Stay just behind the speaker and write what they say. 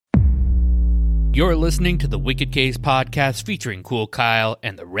You're listening to the Wicked Case podcast featuring Cool Kyle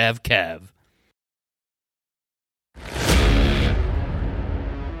and the Rev Kev.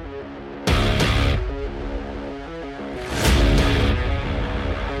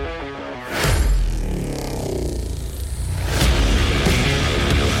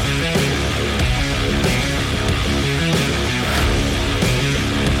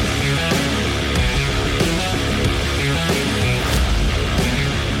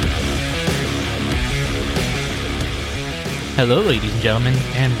 Hello, ladies and gentlemen,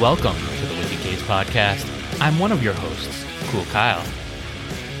 and welcome to the Wicked Case podcast. I'm one of your hosts, Cool Kyle.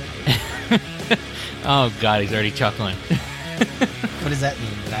 Oh, God, he's already chuckling. What does that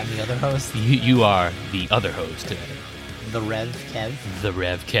mean? That I'm the other host? You are the other host today. The Rev Kev? The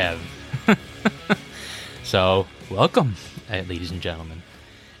Rev Kev. So, welcome, ladies and gentlemen.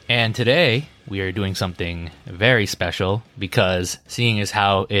 And today, we are doing something very special because seeing as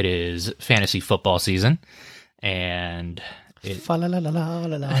how it is fantasy football season, and it's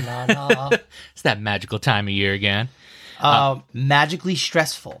that magical time of year again. Magically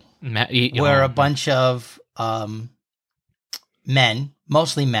stressful. Where a bunch of men,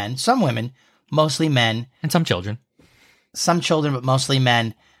 mostly men, some women, mostly men. And some children. Some children, but mostly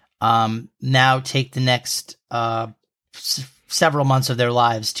men, now take the next several months of their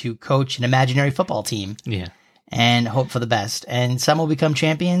lives to coach an imaginary football team. Yeah. And hope for the best. And some will become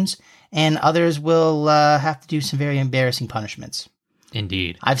champions, and others will have to do some very embarrassing punishments.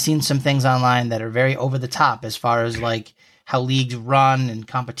 Indeed. I've seen some things online that are very over the top as far as like how leagues run and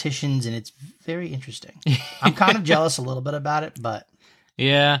competitions, and it's very interesting. I'm kind of jealous a little bit about it, but...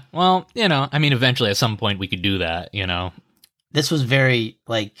 Yeah, well, eventually at some point we could do that, This was very,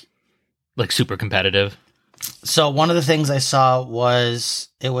 like super competitive. So one of the things I saw was,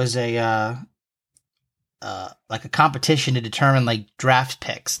 it was a competition to determine like draft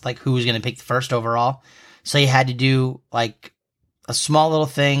picks, like who was going to pick the first overall. So you had to do like a small little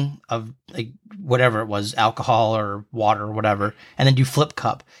thing of like whatever it was, alcohol or water or whatever, and then do flip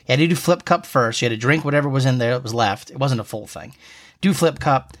cup. You had to do flip cup first. You had to drink whatever was in there that was left. It wasn't a full thing. Do flip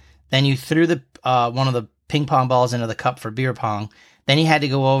cup. Then you threw the one of the ping pong balls into the cup for beer pong. Then you had to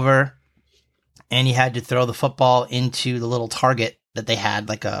go over and you had to throw the football into the little target that they had,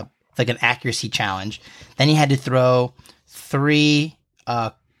 like an accuracy challenge. Then you had to throw 3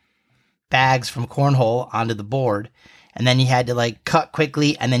 bags from cornhole onto the board, and then you had to like cut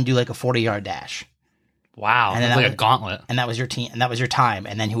quickly and then do like a 40-yard dash. Wow, and then that's like a gauntlet. And that was your team, and that was your time.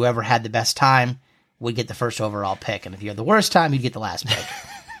 And then whoever had the best time would get the first overall pick, and if you had the worst time, you'd get the last pick.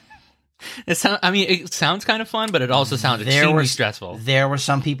 It sounds kind of fun, but it also sounds extremely stressful. There were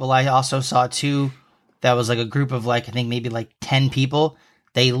some people I also saw too. That was like a group of like, I think maybe like 10 people.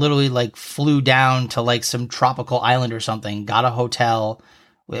 They literally like flew down to like some tropical island or something, got a hotel.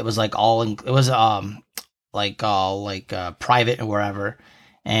 It was like private or wherever.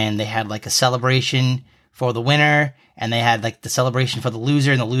 And they had like a celebration for the winner, and they had like the celebration for the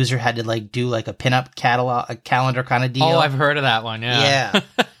loser, and the loser had to like do like a pinup calendar kind of deal. Oh, I've heard of that one. Yeah.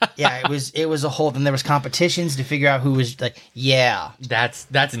 Yeah. It was a whole, then there was competitions to figure out who was like, yeah. That's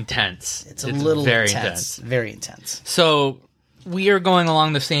intense. It's a little very intense. Very intense. So we are going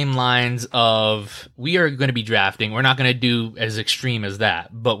along the same lines of, we are going to be drafting. We're not going to do as extreme as that,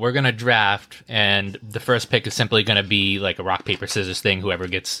 but we're going to draft, and the first pick is simply going to be like a rock, paper, scissors thing. Whoever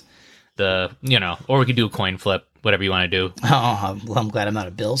gets or we could do a coin flip, whatever you want to do. Oh, well, I'm glad I'm not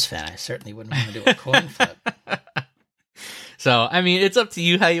a Bills fan. I certainly wouldn't want to do a coin flip. So, it's up to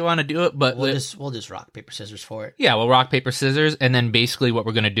you how you want to do it, but we'll just rock, paper, scissors for it. Yeah, we'll rock, paper, scissors, and then basically what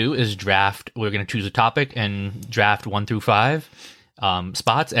we're going to do is draft. We're going to choose a topic and draft 1 through 5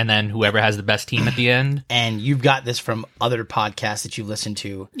 spots, and then whoever has the best team at the end. And you've got this from other podcasts that you've listened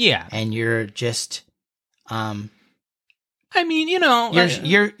to. Yeah. And you're just...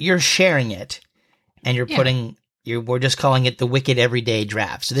 you're sharing it, and you're putting... We're just calling it the Wicked Everyday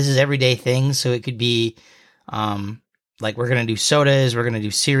Draft. So this is everyday things, so it could be... like, we're going to do sodas, we're going to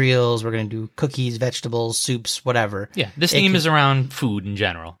do cereals, we're going to do cookies, vegetables, soups, whatever. Yeah, this theme is around food in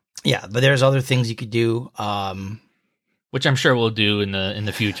general. Yeah, but there's other things you could do. Which I'm sure we'll do in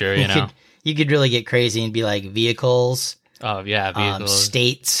the future, You could really get crazy and be like vehicles. Oh, yeah, vehicles.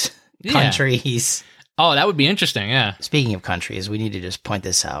 States, countries. Oh, that would be interesting, yeah. Speaking of countries, we need to just point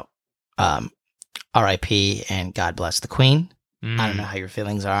this out. R.I.P. and God bless the Queen. I don't know how your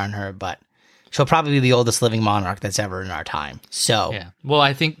feelings are on her, but... she'll probably be the oldest living monarch that's ever in our time. So, yeah. Well,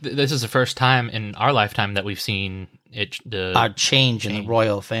 I think this is the first time in our lifetime that we've seen a change in the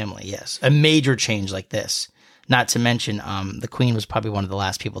royal family. Yes, a major change like this. Not to mention, the Queen was probably one of the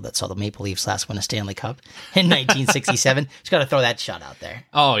last people that saw the Maple Leafs last win a Stanley Cup in 1967. Just got to throw that shot out there.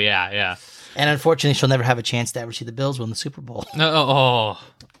 Oh, yeah. And unfortunately, she'll never have a chance to ever see the Bills win the Super Bowl. Oh,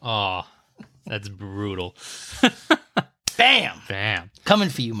 that's brutal. Bam. Coming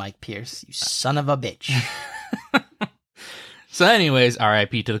for you, Mike Pierce, you son of a bitch. So anyways,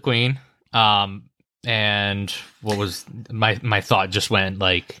 RIP to the Queen. And what was my thought just went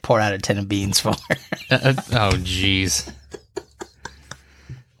like... Pour out a tin of beans for her. Oh, jeez.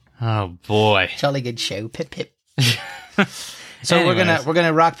 Oh, boy. Jolly good show. Pip, pip. So anyways, we're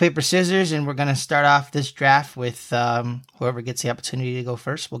gonna rock, paper, scissors, and we're gonna start off this draft with whoever gets the opportunity to go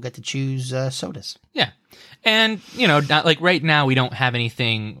first. We'll get to choose sodas. Yeah. And, not like right now we don't have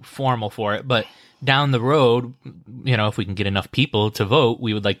anything formal for it, but... Down the road, if we can get enough people to vote,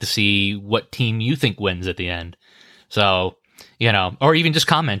 we would like to see what team you think wins at the end. So, or even just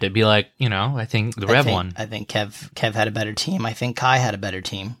comment it. Be like, I think the Rev won. I think Kev had a better team. I think Kai had a better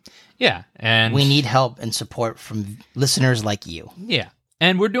team. Yeah. And we need help and support from listeners like you. Yeah.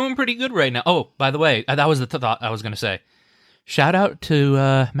 And we're doing pretty good right now. Oh, by the way, that was the thought I was going to say. Shout out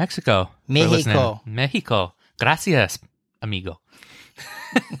to Mexico. Mexico. Gracias, amigo.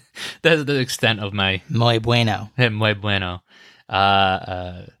 That's the extent of my... Muy bueno. Muy bueno.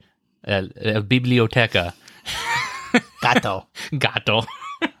 Biblioteca. Gato.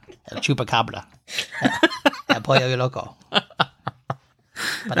 El chupacabra. El pollo loco.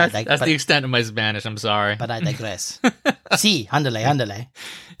 That's the extent of my Spanish, I'm sorry. But I digress. Sí, ándale.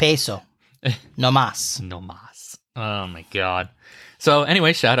 Peso. No más. Oh, my God. So,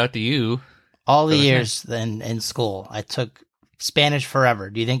 anyway, shout out to you. All the years in school, I took... Spanish forever.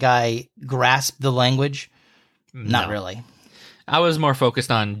 Do you think I grasped the language? Not really. I was more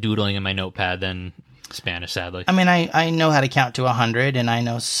focused on doodling in my notepad than Spanish, sadly. I mean, I know how to count to 100, and I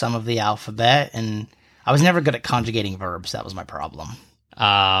know some of the alphabet, and I was never good at conjugating verbs. That was my problem.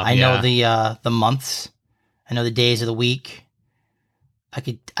 I know the months. I know the days of the week. I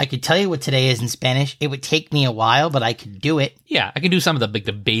could tell you what today is in Spanish. It would take me a while, but I could do it. Yeah, I can do some of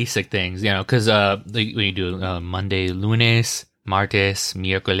the basic things, because we do Monday, lunes, martes,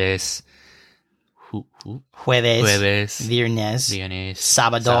 miércoles, jueves, viernes,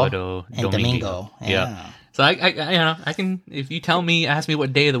 sábado, and domingo. Yeah. So I can, if you ask me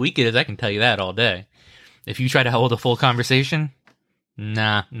what day of the week it is, I can tell you that all day. If you try to hold a full conversation,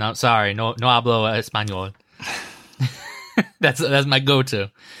 no, sorry, no hablo español. That's my go-to.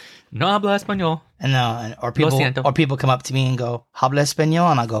 No habla español. And or people come up to me and go, "Habla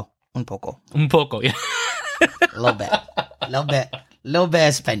español?" And I go, "Un poco." Un poco, yeah. A little bit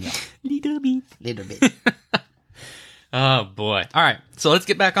español. Little bit. Oh boy! All right, so let's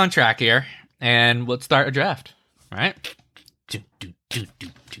get back on track here, and let's start a draft. All right.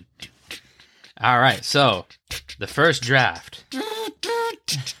 All right. So the first draft.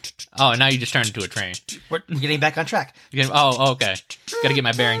 Oh, now you just turned into a train. We're getting back on track. Okay. Got to get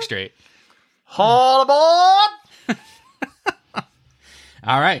my bearings straight. Hold aboard!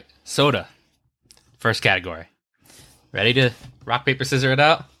 All right. Soda. First category. Ready to rock, paper, scissors it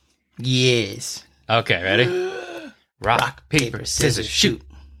out? Yes. Okay, ready? Rock, paper, scissors, shoot.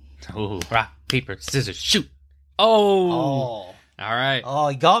 Ooh, rock, paper, scissors, shoot. Oh. All right. Oh,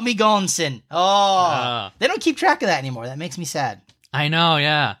 you got me going, Sin. Oh. They don't keep track of that anymore. That makes me sad. I know,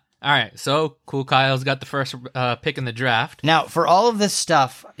 yeah. All right, so Cool Kyle's got the first pick in the draft. Now, for all of this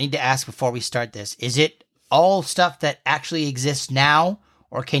stuff, I need to ask before we start this, is it all stuff that actually exists now,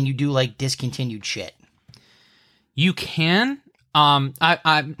 or can you do, like, discontinued shit? You can.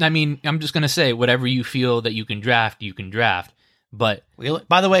 I mean, I'm just going to say, whatever you feel that you can draft, but...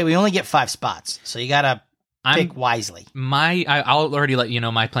 By the way, we only get 5 spots, so you got to pick wisely. I'll already let you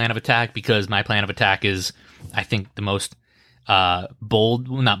know my plan of attack, because my plan of attack is, I think, the most... not bold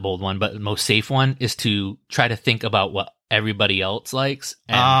one, but the most safe one is to try to think about what everybody else likes.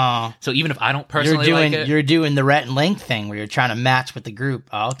 And so even if I don't personally like it, you're doing the Rhett and Link thing where you're trying to match with the group.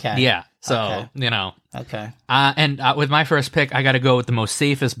 Oh, okay. Yeah. So, Okay. And with my first pick, I got to go with the most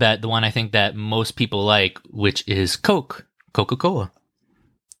safest bet, the one I think that most people like, which is Coca-Cola.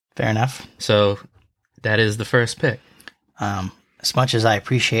 Fair enough. So that is the first pick. As much as I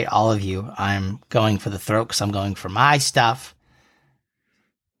appreciate all of you, I'm going for the throat because I'm going for my stuff.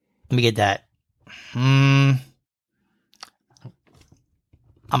 Let me get that. I'm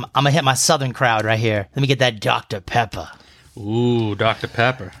going to hit my southern crowd right here. Let me get that Dr. Pepper. Ooh, Dr.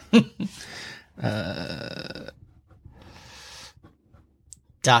 Pepper.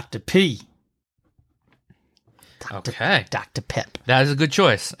 Dr. P. Okay. Dr. Pep. That is a good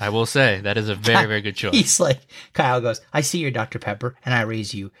choice. I will say that is a very, very good choice. He's like, Kyle goes, I see your Dr. Pepper, and I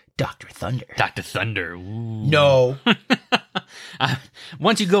raise you Dr. Thunder. Dr. Thunder. Ooh. No.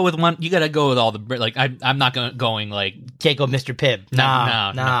 Once you go with one, you got to go with all the, like, I'm not going like. Can't go Mr. Pibb.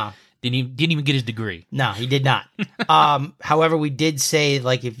 No. Didn't even get his degree. No, he did not. However, we did say,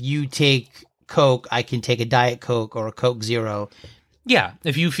 like, if you take Coke, I can take a Diet Coke or a Coke Zero. Yeah,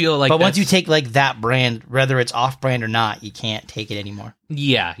 if you feel like. But once you take like that brand, whether it's off-brand or not, you can't take it anymore.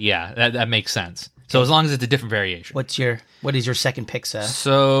 Yeah, that makes sense. So as long as it's a different variation. What is your second pick, sir?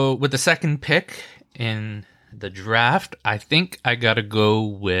 So with the second pick in the draft, I think I gotta go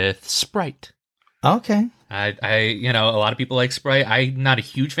with Sprite. Okay. I a lot of people like Sprite. I'm not a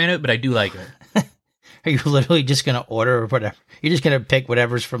huge fan of it, but I do like it. Are you literally just gonna order whatever? You're just gonna pick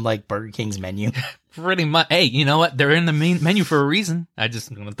whatever's from like Burger King's menu? Pretty much. Hey, you know what? They're in the main menu for a reason. I'm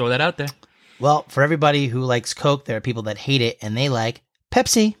gonna throw that out there. Well, for everybody who likes Coke, there are people that hate it and they like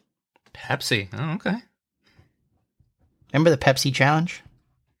Pepsi. Pepsi. Oh, okay. Remember the Pepsi challenge?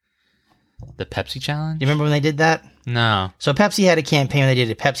 The Pepsi challenge? Do you remember when they did that? No. So Pepsi had a campaign where they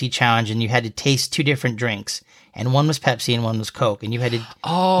did a Pepsi challenge, and you had to taste two different drinks, and one was Pepsi and one was Coke, and you had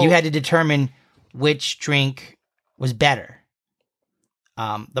to determine which drink was better.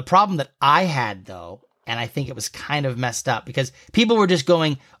 The problem that I had, though, and I think it was kind of messed up, because people were just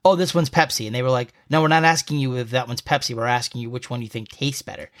going, oh, this one's Pepsi. And they were like, no, we're not asking you if that one's Pepsi. We're asking you which one you think tastes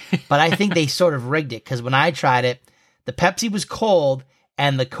better. But I think they sort of rigged it, because when I tried it, the Pepsi was cold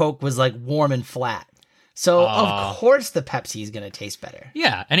and the Coke was like warm and flat. So, of course, the Pepsi is going to taste better.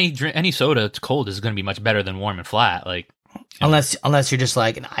 Yeah, any soda that's cold is going to be much better than warm and flat. Like, unless you're just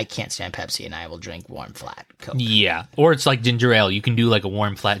like, I can't stand Pepsi and I will drink warm, flat Coke. Yeah, or it's like ginger ale. You can do like a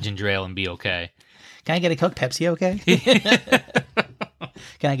warm, flat ginger ale and be okay. Can I get a Coke Pepsi okay?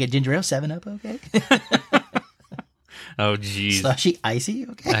 Can I get ginger ale 7-Up okay? Oh, jeez. Slushy icy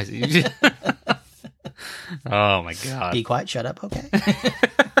okay? Oh, my God. Be quiet, shut up okay?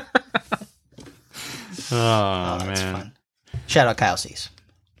 Oh, man. That's fun. Shout out Kyle Cease.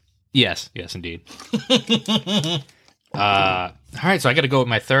 Yes, indeed. All right, so I got to go with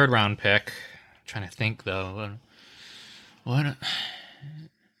my third round pick. I'm trying to think, though. What?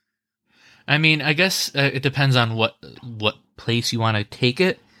 I mean, I guess it depends on what place you want to take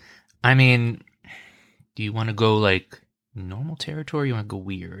it. I mean, do you want to go like normal territory? Or you want to go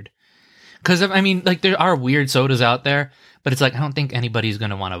weird? Because I mean, like there are weird sodas out there, but it's like I don't think anybody's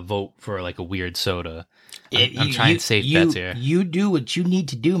gonna want to vote for like a weird soda. I'm trying safe bets here. You do what you need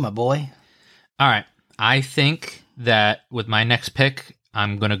to do, my boy. All right, I think that with my next pick,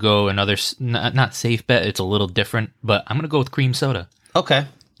 I'm gonna go another not safe bet. It's a little different, but I'm gonna go with cream soda. Okay.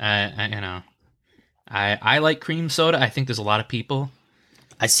 I like cream soda. I think there's a lot of people.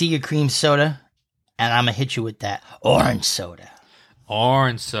 I see your cream soda, and I'm gonna hit you with that orange soda.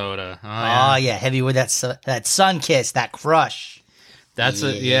 Orange soda. Oh yeah, heavy with that sun kiss, that crush. That's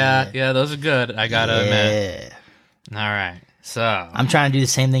yeah. Those are good. I gotta admit. All right, so I'm trying to do the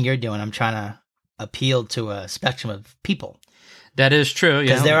same thing you're doing. I'm trying to appeal to a spectrum of people. That is true.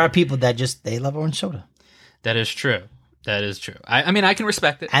 Because there are people that they love orange soda. That is true. I mean, I can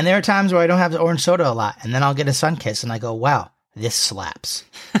respect it. And there are times where I don't have the orange soda a lot, and then I'll get a sun kiss, and I go, "Wow, this slaps."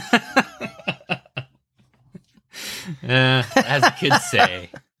 As the kids say,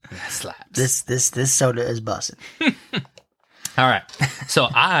 that slaps. This soda is bussin'. All right, so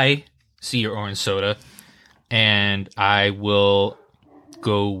I see your orange soda, and I will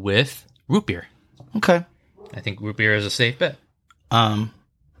go with root beer. Okay, I think root beer is a safe bet.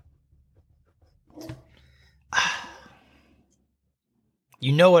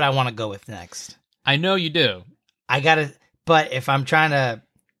 You know what I want to go with next. I know you do. But if I'm trying to,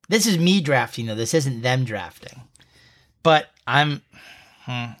 this is me drafting though. This isn't them drafting. But I'm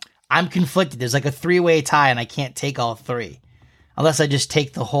conflicted. There's like a 3-way tie, and I can't take all three, unless I just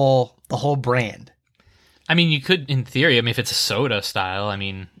take the whole brand. I mean, you could, in theory. I mean, if it's a soda style, I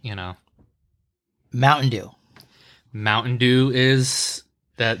mean, Mountain Dew. Mountain Dew is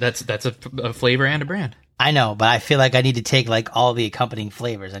that's a flavor and a brand. I know, but I feel like I need to take like all the accompanying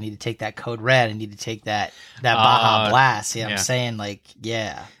flavors. I need to take that Code Red. I need to take that Baja Blast. Yeah, I'm saying like,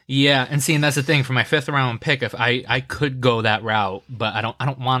 yeah. Yeah, and see, and that's the thing for my 5th round pick. If I could go that route, but I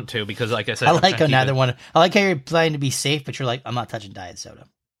don't want to because, like I said, I like how neither one. I like how you're playing to be safe, but you're like, I'm not touching diet soda.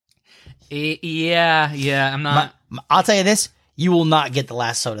 Yeah, I'm not. I'll tell you this: you will not get the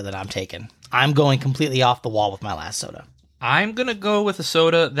last soda that I'm taking. I'm going completely off the wall with my last soda. I'm going to go with a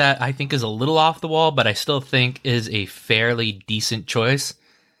soda that I think is a little off the wall, but I still think is a fairly decent choice.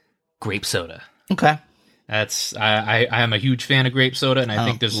 Grape soda. Okay. I am a huge fan of grape soda, and I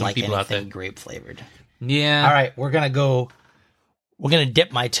think there's some people out there. Grape flavored. Yeah. All right, we're gonna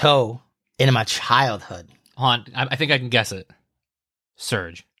dip my toe into my childhood. Hold on, I think I can guess it.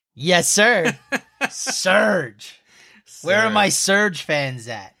 Surge. Yes, sir. Surge. Where are my Surge fans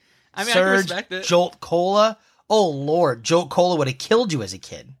at? I mean, Surge, I can respect it. Jolt Cola. Oh, Lord. Jolt Cola would have killed you as a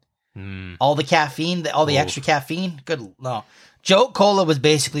kid. All the caffeine, all the extra caffeine. Good. No. Jolt Cola was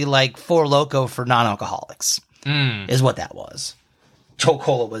basically like Four Loko for non-alcoholics, is what that was. Jolt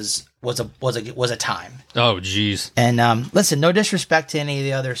Cola was a time. Oh, jeez. And listen, no disrespect to any of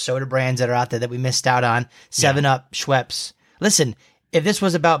the other soda brands that are out there that we missed out on. 7-Up, Schweppes. Listen, if this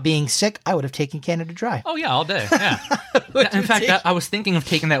was about being sick, I would have taken Canada Dry. Oh, yeah, all day. Yeah. In fact, I was thinking of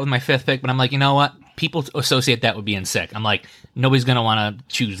taking that with my 5th pick, but I'm like, you know what? People associate that with being sick. I'm like, nobody's going to want to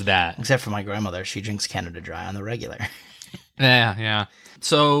choose that. Except for my grandmother. She drinks Canada Dry on the regular. Yeah.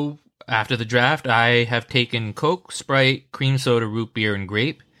 So, after the draft, I have taken Coke, Sprite, cream soda, root beer, and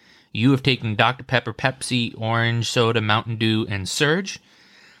grape. You have taken Dr. Pepper, Pepsi, orange soda, Mountain Dew, and Surge.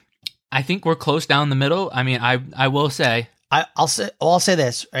 I think we're close down the middle. I mean, I will say... I'll say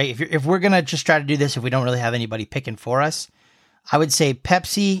this, right? If we're going to just try to do this, if we don't really have anybody picking for us, I would say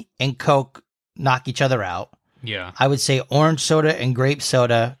Pepsi and Coke knock each other out. Yeah. I would say orange soda and grape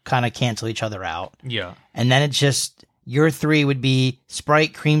soda kind of cancel each other out. Yeah. And then it's just, your 3 would be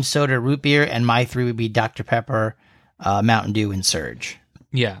Sprite, cream soda, root beer, and my 3 would be Dr. Pepper, Mountain Dew, and Surge.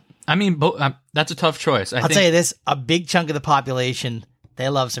 Yeah. I mean, that's a tough choice. I'll tell you this, a big chunk of the population, they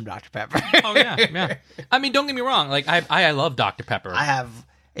love some Dr. Pepper. Oh, yeah. I mean, don't get me wrong. Like, I love Dr. Pepper. I have...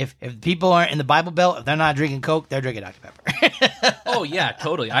 If people aren't in the Bible Belt, if they're not drinking Coke, they're drinking Dr. Pepper. Oh, yeah,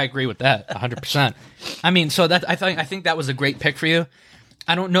 totally. I agree with that 100%. I mean, so that I think that was a great pick for you.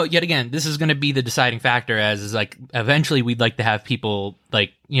 I don't know. Yet again, this is going to be the deciding factor as is like eventually we'd like to have people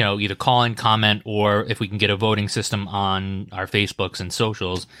like, you know, either call in, comment, or if we can get a voting system on our Facebooks and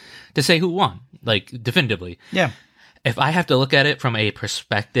socials to say who won, like definitively. Yeah. If I have to look at it from a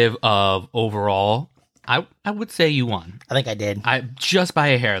perspective of overall, I would say you won. I think I did. Just by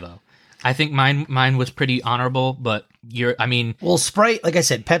a hair though. I think mine was pretty honorable, but well, Sprite, like I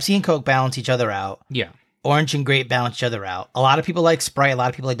said, Pepsi and Coke balance each other out. Yeah. Orange and grape balance each other out. A lot of people like Sprite. A lot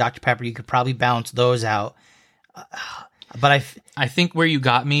of people like Dr. Pepper. You could probably balance those out. But I think where you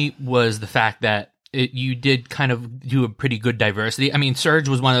got me was the fact that you did kind of do a pretty good diversity. I mean, Surge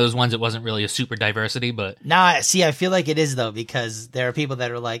was one of those ones that wasn't really a super diversity, but... Nah, see, I feel like it is, though, because there are people that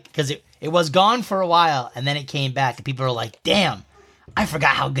are like... Because it was gone for a while, and then it came back, and people are like, damn, I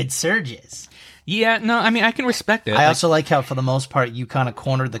forgot how good Surge is. Yeah, no, I mean, I can respect it. I also like how, for the most part, you kind of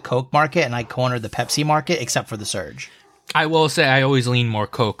cornered the Coke market, and I cornered the Pepsi market, except for the Surge. I will say I always lean more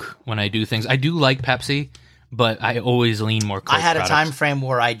Coke when I do things. I do like Pepsi, but I always lean more Coke I had products. a time frame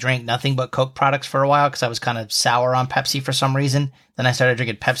where I drank nothing but Coke products for a while because I was kind of sour on Pepsi for some reason. Then I started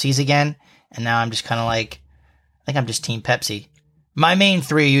drinking Pepsis again, and now I'm just kind of like, I think I'm just Team Pepsi. My main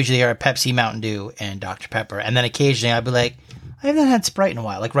 3 usually are Pepsi, Mountain Dew, and Dr. Pepper. And then occasionally I'll be like, I haven't had Sprite in a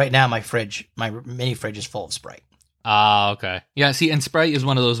while. Like right now, my mini fridge is full of Sprite. Okay. Yeah, see, and Sprite is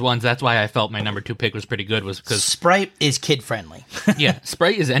one of those ones. That's why I felt my number 2 pick was pretty good, was because Sprite is kid friendly. Yeah,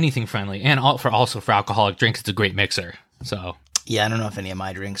 Sprite is anything friendly, and also for alcoholic drinks, it's a great mixer. So yeah, I don't know if any of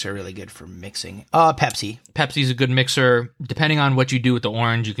my drinks are really good for mixing. Pepsi. Pepsi's a good mixer. Depending on what you do with the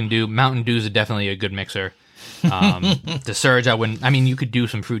orange, you can do Mountain Dew is definitely a good mixer. The Surge, I wouldn't. I mean, you could do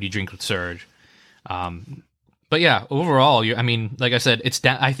some fruity drinks with Surge. But yeah, overall, I mean, like I said, it's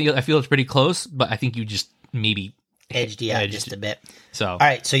I feel it's pretty close, but I think you just maybe edged you out just a bit. So all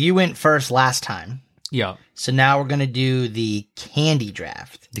right, so you went first last time. Yeah. So now we're gonna do the candy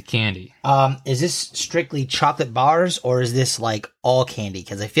draft. The candy. Is this strictly chocolate bars or is this like all candy?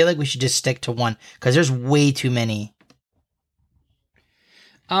 Because I feel like we should just stick to one because there's way too many.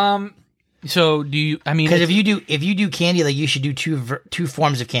 So do you? I mean, because if you do candy, like you should do two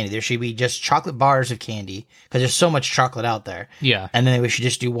forms of candy. There should be just chocolate bars of candy because there's so much chocolate out there. Yeah, and then we should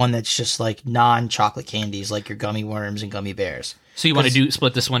just do one that's just like non-chocolate candies, like your gummy worms and gummy bears. So you want to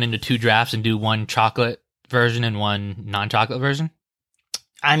split this one into 2 drafts and do one chocolate version and one non-chocolate version?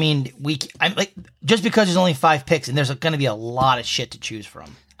 I mean, I'm like just because there's only 5 picks and there's going to be a lot of shit to choose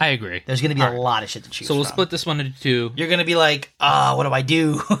from. I agree. There's going to be a lot of shit to choose from. So we'll split this one into 2. You're going to be like, what do I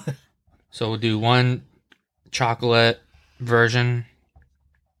do? So we'll do one chocolate version.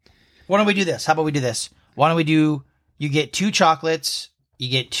 Why don't we do this? How about we do this? Why don't we do, you get 2 chocolates, you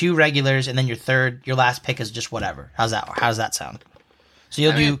get 2 regulars, and then your last pick is just whatever. How's that sound? So it's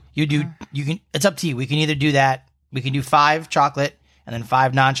up to you. We can either do that, we can do 5 chocolate, and then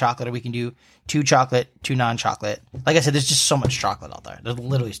 5 non-chocolate, or we can do 2 chocolate, 2 non-chocolate. Like I said, there's just so much chocolate out there. There's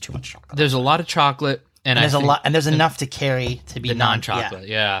literally too much chocolate. There's a lot of chocolate, and there's enough to carry to be the non-chocolate.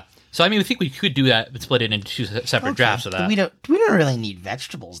 Yeah. So I mean, we think we could do that, but split it into two separate drafts of that. We don't really need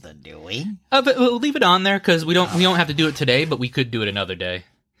vegetables then, do we? But we'll leave it on there because we don't have to do it today, but we could do it another day.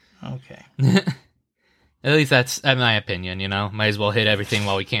 Okay. At least that's my opinion. Might as well hit everything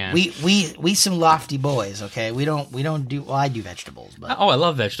while we can. We some lofty boys. Okay, we don't do. Well, I do vegetables, but I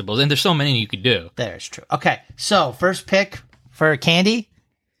love vegetables, and there's so many you could do. There's true. Okay, so first pick for candy.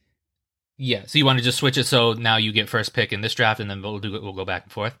 Yeah. So you want to just switch it so now you get first pick in this draft, and then we'll go back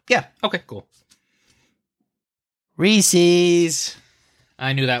and forth. Yeah. Okay. Cool. Reese's.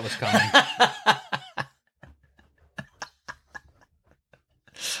 I knew that was coming.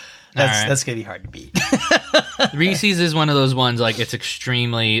 That's gonna be hard to beat. Reese's is one of those ones like it's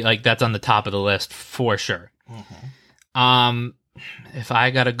extremely like that's on the top of the list for sure. Mm-hmm. If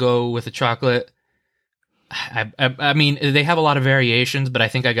I gotta go with a chocolate, I mean they have a lot of variations, but I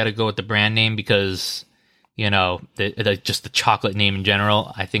think I gotta go with the brand name because just the chocolate name in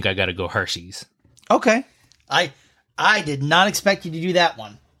general. I think I gotta go Hershey's. Okay, I did not expect you to do that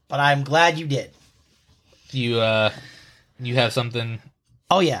one, but I'm glad you did. You have something?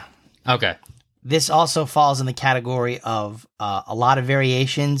 Oh yeah. Okay. This also falls in the category of a lot of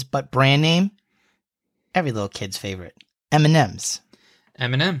variations, but brand name. Every little kid's favorite. M&M's.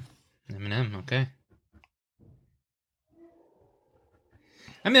 M&M. Okay.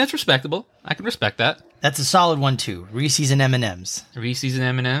 I mean, that's respectable. I can respect that. That's a solid one too. Reese's and M&M's. Reese's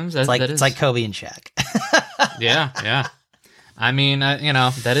and M&M's. It's like Kobe and Shaq. Yeah. I mean,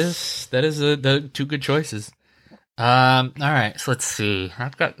 that is the two good choices. All right, so let's see.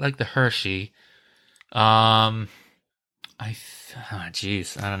 I've got like the Hershey. I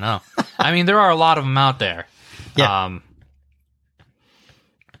don't know. I mean, there are a lot of them out there. Yeah.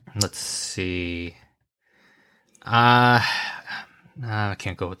 Let's see. I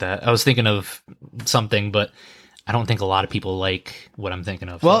can't go with that. I was thinking of something, but I don't think a lot of people like what I'm thinking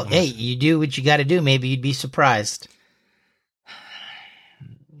of. Well, hey, you do what you got to do. Maybe you'd be surprised.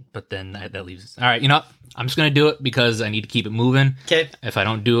 But then that leaves. All right, I'm just going to do it because I need to keep it moving. Okay. If I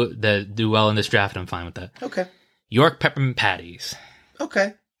don't do well in this draft, I'm fine with that. Okay. York peppermint patties.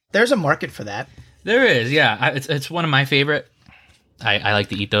 Okay. There's a market for that. There is, yeah. It's one of my favorite. I like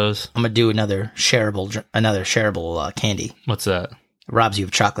to eat those. I'm going to do another shareable candy. What's that? It robs you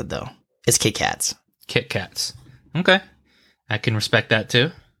of chocolate, though. It's Kit Kats. Kit Kats. Okay. I can respect that,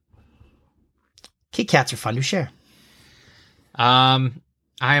 too. Kit Kats are fun to share.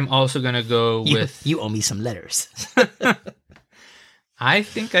 I am also going to go with... You owe me some letters. I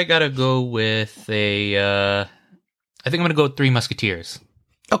think I got to go with I think I'm going to go with Three Musketeers.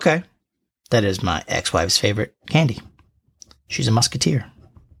 Okay. That is my ex-wife's favorite candy. She's a musketeer.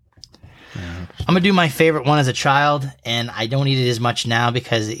 Yeah. I'm going to do my favorite one as a child, and I don't eat it as much now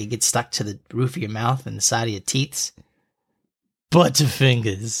because it gets stuck to the roof of your mouth and the side of your teeth.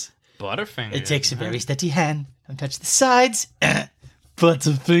 Butterfingers. Butterfingers. It takes a very steady hand. Don't touch the sides.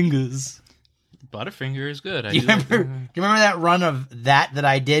 Butterfingers. Butterfinger is good. Do you remember that run of that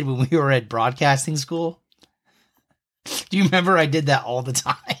I did when we were at broadcasting school? Do you remember I did that all the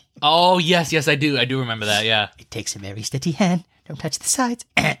time? Oh, yes, I do. I do remember that, yeah. It takes a very steady hand. Don't touch the sides.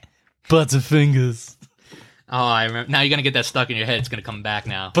 Butterfingers. Oh, I remember. Now you're going to get that stuck in your head. It's going to come back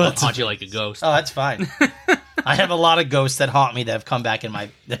now. It'll haunt you like a ghost. Oh, that's fine. I have a lot of ghosts that haunt me that have come back for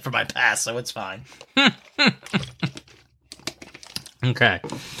my past, so it's fine. Okay.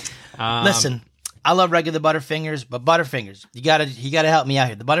 Listen, I love regular Butterfingers, but Butterfingers, you gotta help me out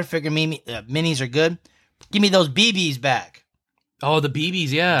here. The Butterfinger minis are good. Give me those BBs back. Oh, the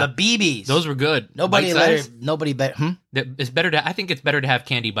BBs, yeah. The BBs. Those were good. Nobody better. It's better I think it's better to have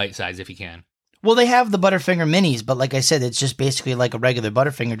candy bite size if you can. Well, they have the Butterfinger minis, but like I said, it's just basically like a regular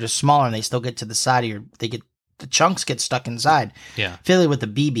Butterfinger, just smaller, and they still get to the side of the chunks get stuck inside. Yeah. Philly with the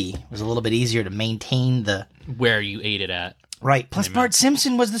BB was a little bit easier to maintain where you ate it at. Right. Plus, Bart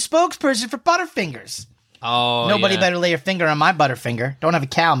Simpson was the spokesperson for Butterfingers. Oh, Nobody better lay your finger on my Butterfinger. Don't have a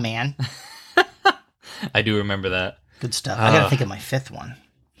cow, man. I do remember that. Good stuff. I gotta think of my fifth one.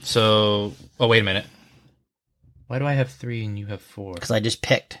 So, wait a minute. Why do I have 3 and you have 4? Because I just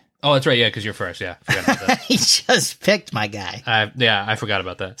picked. Oh, that's right. Yeah, because you're first. Yeah, I forgot about that. He just picked, my guy. I forgot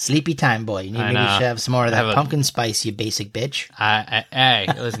about that. Sleepy time, boy. You maybe should have some more of that pumpkin spice, you basic bitch. Hey,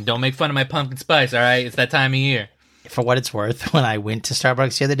 listen, don't make fun of my pumpkin spice, all right? It's that time of year. For what it's worth, when I went to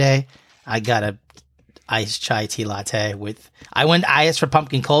Starbucks the other day, I got a iced chai tea latte with... I asked for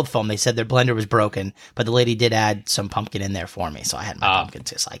pumpkin cold foam. They said their blender was broken, but the lady did add some pumpkin in there for me, so I had my pumpkin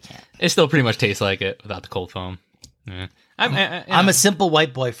too, so I can't. It still pretty much tastes like it without the cold foam. Yeah. I'm a simple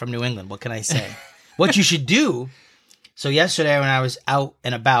white boy from New England. What can I say? What you should do... So yesterday when I was out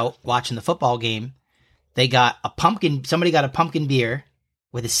and about watching the football game, somebody got a pumpkin beer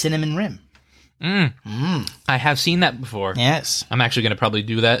with a cinnamon rim. I have seen that before. Yes. I'm actually going to probably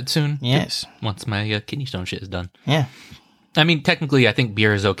do that soon. Yes. Once my kidney stone shit is done. Yeah. I mean, technically, I think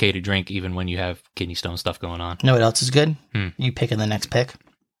beer is okay to drink even when you have kidney stone stuff going on. You know what else is good? You picking the next pick?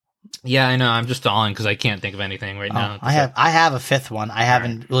 Yeah, I know. I'm just stalling because I can't think of anything right now. I have a fifth one. I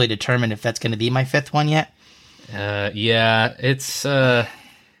haven't really determined if that's going to be my fifth one yet. Yeah, it's... I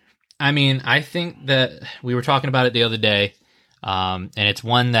mean, I think that we were talking about it the other day, and it's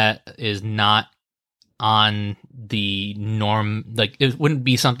one that is not on the norm. Like, it wouldn't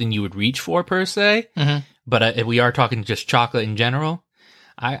be something you would reach for, per se. Mm-hmm. But if we are talking just chocolate in general,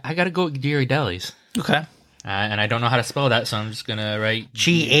 I got to go with Ghirardelli's. Okay. And I don't know how to spell that, so I'm just going to write...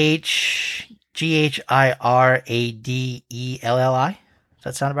 Ghirardelli. Does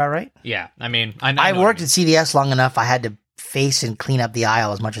that sound about right? Yeah, I mean... I worked at CVS long enough, I had to face and clean up the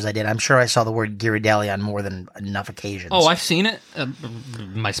aisle as much as I did. I'm sure I saw the word Ghirardelli on more than enough occasions. Oh, I've seen it.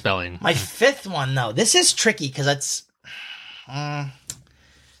 My spelling. My fifth one, though. This is tricky because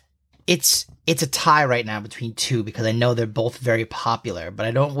it's a tie right now between two because I know they're both very popular, but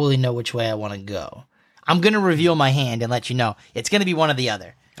I don't really know which way I want to go. I'm going to reveal my hand and let you know. It's going to be one or the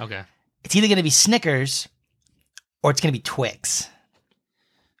other. Okay. It's either going to be Snickers or it's going to be Twix.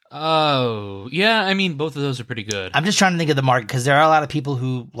 Oh, yeah. I mean, both of those are pretty good. I'm just trying to think of the market because there are a lot of people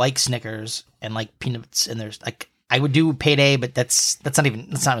who like Snickers and like peanuts, and there's like I would do Payday, but that's not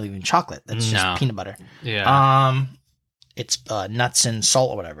really even chocolate. That's just peanut butter. Yeah. It's nuts and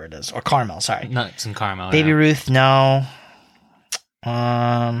salt or whatever it is, or caramel. Sorry, nuts and caramel. Baby Ruth, no.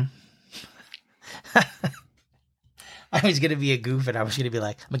 I was gonna be a goof, and I was gonna be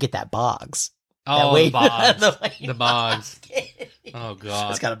like, I'm gonna get that Boggs. Oh, the Boggs. The Boggs. Oh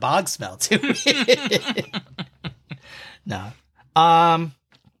God, it's got a Boggs smell too. No.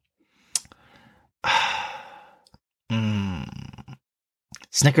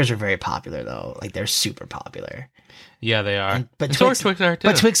 Snickers are very popular though. Like they're super popular. Yeah, they are. But Twix are too.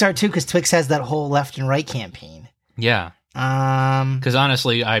 But Twix are too because Twix has that whole left and right campaign. Yeah. Because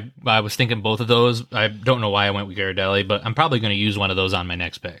honestly, I was thinking both of those. I don't know why I went with Ghirardelli, but I'm probably going to use one of those on my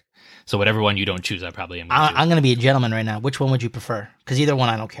next pick. So whatever one you don't choose, I probably am going to choose. I'm going to be a gentleman right now. Which one would you prefer? Because either one,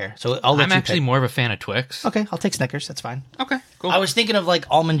 I don't care. So I'm actually more of a fan of Twix. Okay, I'll take Snickers. That's fine. Okay, cool. I was thinking of like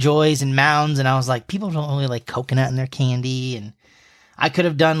Almond Joys and Mounds, and I was like, people don't really like coconut in their candy, and I could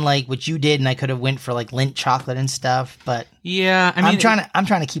have done like what you did, and I could have went for like Lindt chocolate and stuff. But yeah, I mean, I'm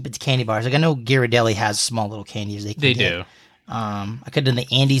trying to keep it to candy bars. Like I know Ghirardelli has small little candies they can get. do. I could have done the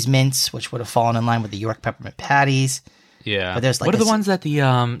Andes mints, which would have fallen in line with the York peppermint patties. Yeah, but there's like what are the ones that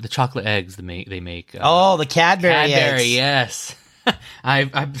the chocolate eggs they make? The Cadbury eggs. Yes.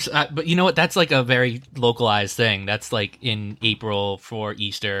 But you know what? That's like a very localized thing. That's like in April for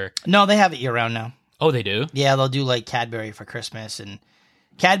Easter. No, they have it year round now. Oh, they do? Yeah, they'll do like Cadbury for Christmas, and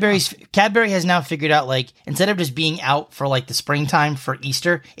Cadbury has now figured out like instead of just being out for like the springtime for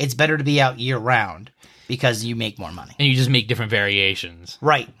Easter, it's better to be out year round because you make more money. And you just make different variations.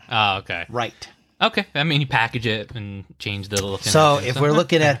 Right. Oh, okay. Right. Okay. I mean, you package it and change the little. So if we're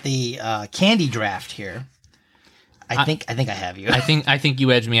looking at the candy draft here, I think I have you. I think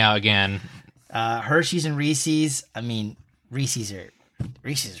you edged me out again. Hershey's and Reese's. I mean, Reese's.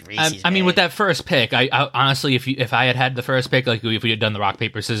 I mean, with that first pick, I honestly, if I had the first pick, like if we had done the rock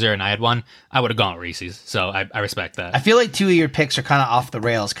paper scissors and I had one, I would have gone with Reese's. So I respect that. I feel like two of your picks are kind of off the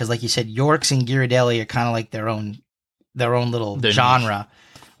rails because, like you said, Yorks and Ghirardelli are kind of like their own little genre. Niche.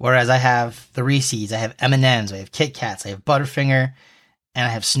 Whereas I have the Reese's, I have M&M's, I have Kit Kats, I have Butterfinger, and I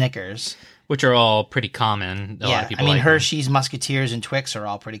have Snickers. Which are all pretty common. A lot of people like Hershey's, Musketeers, and Twix are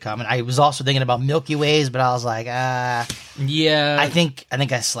all pretty common. I was also thinking about Milky Ways, but I was like, yeah. I think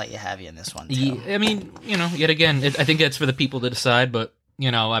I slightly have you in this one, too. Yeah, I mean, yet again, I think that's for the people to decide, but,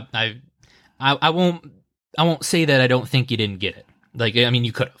 I won't say that I don't think you didn't get it. Like, I mean,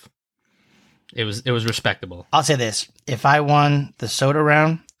 you could have. It was respectable. I'll say this. If I won the soda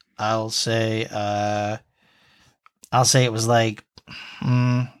round, I'll say it was like,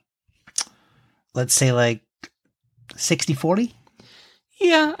 let's say like 60-40.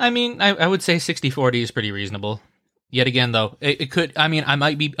 Yeah, I mean, I would say 60-40 is pretty reasonable. Yet again, though, it could, I mean, I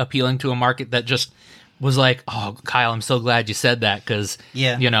might be appealing to a market that just was like, oh, Kyle, I'm so glad you said that because,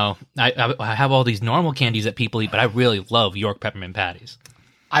 I have all these normal candies that people eat, but I really love York peppermint patties.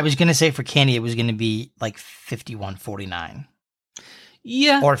 I was going to say for candy, it was going to be like 51-49.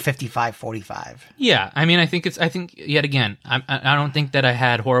 Yeah. Or 55-45. Yeah. I mean, I think yet again, I don't think that I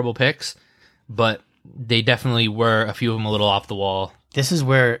had horrible picks, but they definitely were a few of them a little off the wall. This is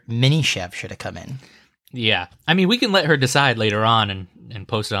where Mini Chef should have come in. Yeah. I mean, we can let her decide later on and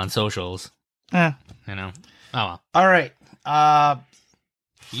post it on socials. Oh, well. All right.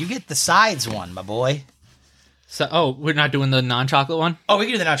 You get the sides one, my boy. So, we're not doing the non-chocolate one? Oh, we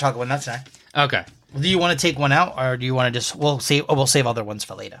can do the non-chocolate one. That's fine. Okay. Do you want to take one out, or do you want to just we'll save other ones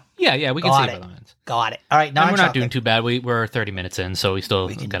for later? Yeah, we can Got save it. other ones. Got it. All right, And non-chocolate. we're not doing too bad. We're 30 minutes in, so we still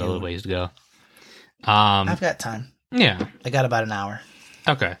got a little ways to go. I've got time. Yeah. I got about an hour.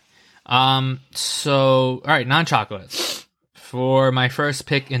 Okay. So, all right, non-chocolate. For my first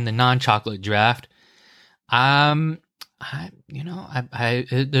pick in the non-chocolate draft, I have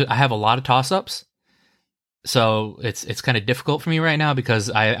a lot of toss-ups. So it's kind of difficult for me right now because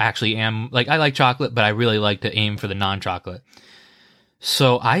I actually am I like chocolate, but I really like to aim for the non-chocolate.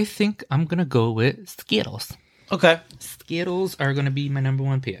 So I think I'm gonna go with Skittles. Okay. Skittles are gonna be my number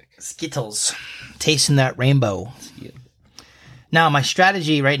one pick. Skittles. Tasting that rainbow. Now, my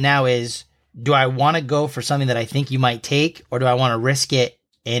strategy right now is, do I want to go for something that I think you might take, or do I want to risk it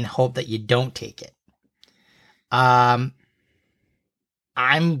and hope that you don't take it? I'm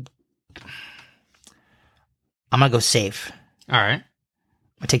going to go safe. All right. I'm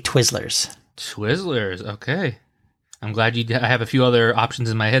going to take Twizzlers. Twizzlers. Okay. I'm glad I have a few other options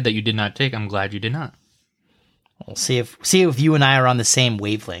in my head that you did not take. I'm glad you did not. We'll see if you and I are on the same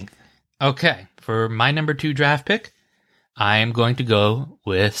wavelength. Okay. For my number 2 draft pick, I am going to go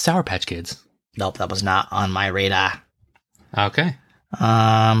with Sour Patch Kids. Nope, that was not on my radar. Okay.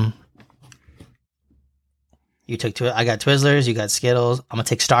 You took I got Twizzlers, you got Skittles. I'm going to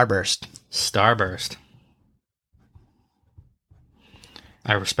take Starburst. Starburst.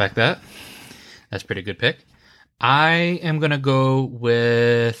 I respect that. That's a pretty good pick. I am going to go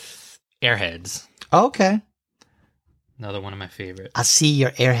with Airheads. Okay. Another one of my favorites. I see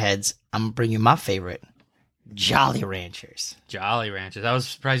your Airheads. I'm going to bring you my favorite. Jolly Ranchers. Jolly Ranchers. I was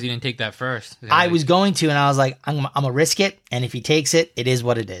surprised you didn't take that first. I was going to, and I was like, I'm going to risk it, and if he takes it, it is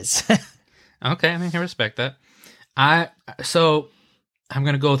what it is. Okay, I mean, I respect that. So I'm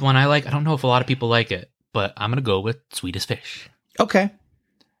going to go with one I like. I don't know if a lot of people like it, but I'm going to go with Swedish Fish. Okay.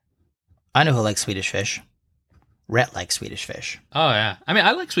 I know who likes Swedish Fish. Rhett likes Swedish Fish. Oh, yeah. I mean,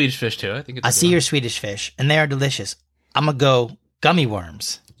 I like Swedish Fish, too. I think it's I see your Swedish Fish, and they are delicious. I'm going to go gummy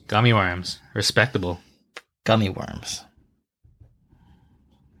worms. Gummy worms. Respectable. Gummy worms.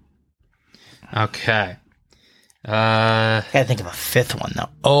 Okay. I gotta think of a fifth one, though.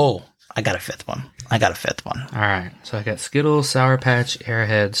 Oh, I got a fifth one. All right. So I got Skittles, Sour Patch,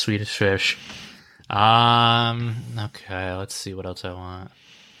 Airhead, Swedish Fish. Okay, let's see what else I want.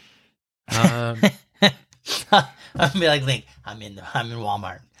 I'm gonna be like Link. I'm in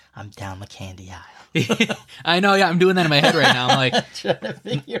Walmart. I'm down the candy aisle. I know, yeah, I'm doing that in my head right now. I'm like trying to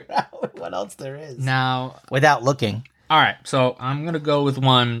figure out what else there is. Now, without looking. All right, so I'm gonna go with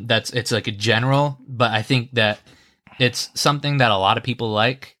one it's like a general, but I think that it's something that a lot of people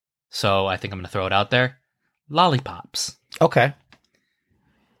like. So I think I'm gonna throw it out there. Lollipops. Okay.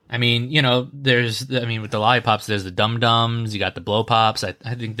 I mean, with the lollipops, there's the Dum Dums, you got the Blow Pops. I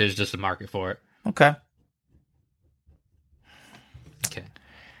think there's just a market for it. Okay. Okay.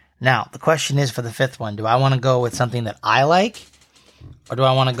 Now, the question is for the fifth one, do I want to go with something that I like, or do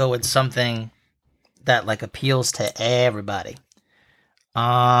I want to go with something that appeals to everybody?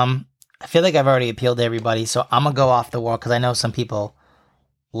 I feel like I've already appealed to everybody, so I'm going to go off the wall because I know some people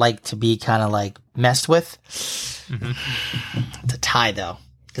like to be kind of messed with. Mm-hmm. It's a tie, though,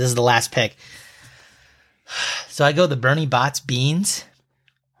 because this is the last pick. So I go the Bernie Bott's beans.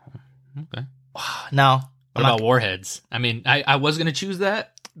 Okay. No. What about Warheads? I mean, I was going to choose that.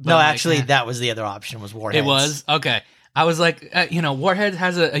 No, actually, that was the other option, was Warheads. It was? Okay. I was like, Warheads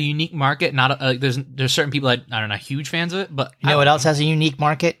has a unique market. Not there's certain people that are not huge fans of it, but you know what else has a unique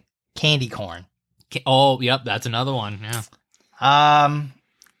market? Candy corn. Oh, yep, that's another one. Yeah.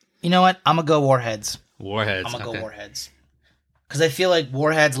 You know what? I'm gonna go Warheads. Warheads. I'm gonna go Warheads because I feel like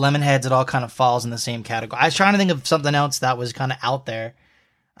Warheads, Lemonheads, it all kind of falls in the same category. I was trying to think of something else that was kind of out there.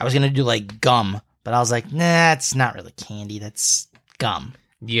 I was gonna do gum, but I was like, nah, it's not really candy. That's gum.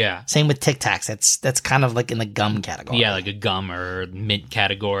 Yeah. Same with Tic Tacs. That's kind of in the gum category. Yeah, like a gum or mint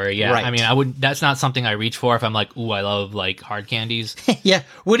category. Yeah. Right. I mean, that's not something I reach for if I'm like, ooh, I love hard candies. Yeah.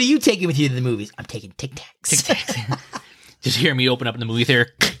 What are you taking with you to the movies? I'm taking Tic Tacs. Tic Tacs. Just hear me open up in the movie theater.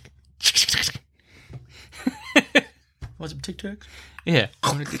 Was it Tic Tacs? Yeah.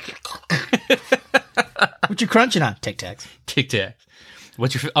 What you crunching on? Tic Tacs. Tic Tacs.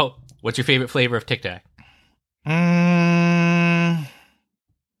 What's your favorite flavor of Tic Tac?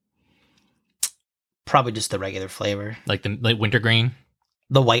 Probably just the regular flavor. Like wintergreen?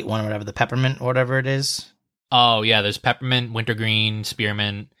 The white one or whatever, the peppermint or whatever it is. Oh, yeah, there's peppermint, wintergreen,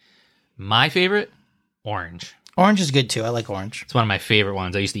 spearmint. My favorite? Orange. Orange is good, too. I like orange. It's one of my favorite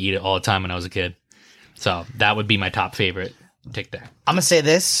ones. I used to eat it all the time when I was a kid. So that would be my top favorite. take that. I'm gonna say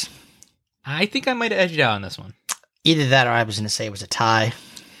this. I think I might have edged out on this one. Either that, or I was gonna say it was a tie.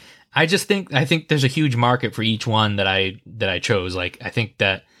 I think there's a huge market for each one that I chose. Like, I think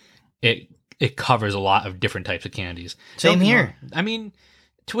that it covers a lot of different types of candies. Same here. I mean,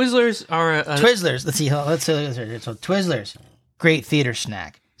 Twizzlers are Twizzlers. Let's see. So Twizzlers, great theater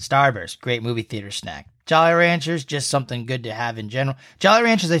snack. Starburst, great movie theater snack. Jolly Ranchers, just something good to have in general. Jolly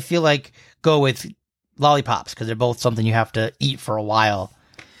Ranchers, I feel like go with lollipops because they're both something you have to eat for a while,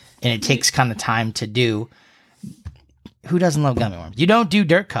 and it takes kind of time to do. Who doesn't love gummy worms? You don't do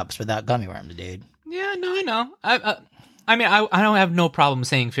dirt cups without gummy worms, dude. Yeah, no, I know. I mean, I don't have no problem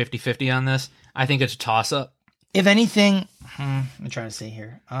saying 50-50 on this. I think it's a toss-up. If anything, I'm trying to see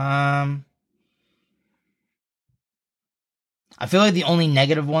here. I feel like the only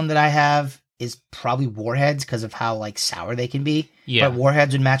negative one that I have is probably Warheads because of how like sour they can be. Yeah. But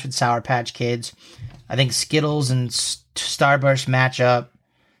Warheads would match with Sour Patch Kids. I think Skittles and Starburst match up.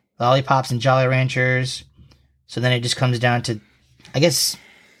 Lollipops and Jolly Ranchers. So then it just comes down to, I guess,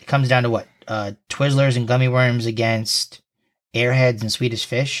 it comes down to what? Twizzlers and gummy worms against Airheads and Swedish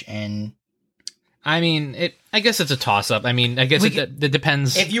Fish. And I mean, I guess it's a toss-up. I mean, I guess it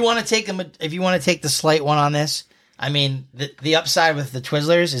depends. If you want to take them, if you want to take the slight one on this, I mean, the upside with the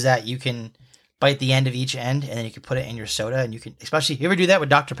Twizzlers is that you can bite the end of each end, and then you can put it in your soda, and you can, especially, you ever do that with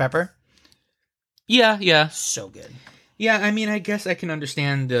Dr. Pepper? Yeah. So good. Yeah, I mean, I guess I can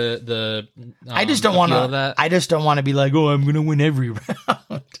understand the I just don't want to. I just don't want to be like, oh, I'm gonna win every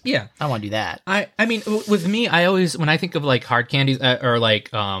round. Yeah, I want to do that. I mean, with me, I always, when I think of like hard candies or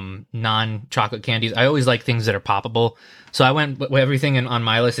like non-chocolate candies, I always like things that are poppable. So I went with everything on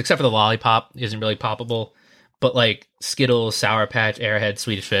my list except for the lollipop isn't really poppable. But like Skittles, Sour Patch, Airhead,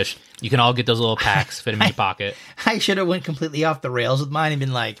 Swedish Fish, you can all get those little packs, fit them in your pocket. I should have went completely off the rails with mine and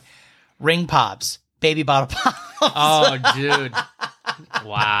been like, Ring Pops, Baby Bottle Pops. Oh, dude.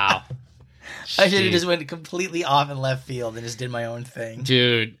 Wow. I should have just went completely off in left field and just did my own thing.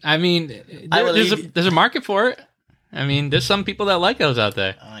 Dude, I mean, there's a market for it. I mean, there's some people that like those out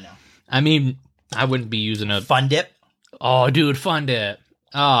there. Oh, I know. I mean, I wouldn't be using a... Fun Dip? Oh, dude, Fun Dip.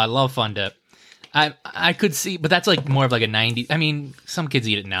 Oh, I love Fun Dip. I could see, but that's like more of like a 90s. I mean, some kids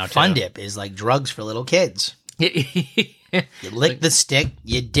eat it now, too. Fun Dip is like drugs for little kids. You lick the stick,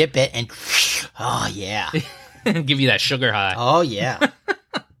 you dip it, and oh, yeah. Give you that sugar high. Oh, yeah.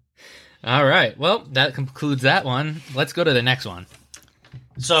 All right. Well, that concludes that one. Let's go to the next one.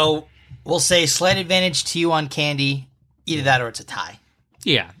 So, we'll say slight advantage to you on candy. Either that or it's a tie.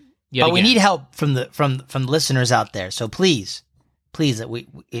 Yeah. But we need help from the listeners out there. So please,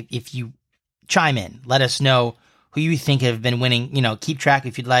 if you chime in, let us know who you think have been winning. You know, keep track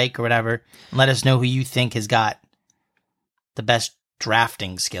if you'd like or whatever. And let us know who you think has got the best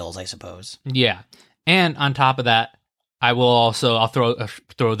drafting skills, I suppose. Yeah. And on top of that, I'll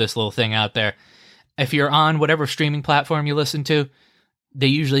throw this little thing out there. If you're on whatever streaming platform you listen to, they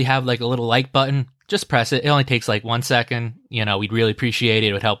usually have like a little like button. Just press it. It only takes like 1 second. You know, we'd really appreciate it.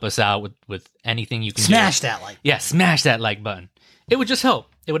 It would help us out with anything you can smash that like button. Yeah, smash that like button. It would just help.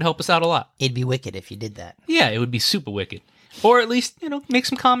 It would help us out a lot. It'd be wicked if you did that. Yeah, it would be super wicked. Or at least, make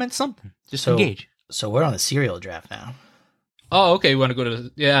some comments, something. Just engage. So we're on the cereal draft now. Oh, okay. We want to go to...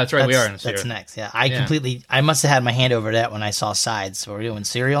 Yeah, that's right. We are in cereal. That's next. Yeah, I must have had my hand over that when I saw sides. So we're doing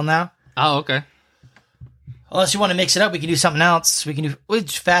cereal now? Oh, okay. Unless you want to mix it up, we can do something else. We can do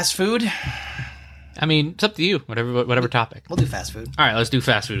fast food. I mean, it's up to you. Whatever topic. We'll do fast food. All right, let's do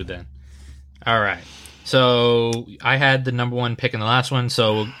fast food then. All right. So I had the number one pick in the last one,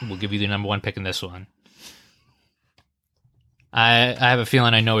 so we'll give you the number one pick in this one. I have a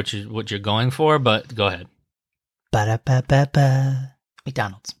feeling I know what you're going for, but go ahead. Ba-da-ba-ba-ba.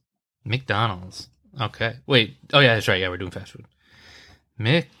 McDonald's. Okay. Wait. Oh, yeah, that's right. Yeah, we're doing fast food.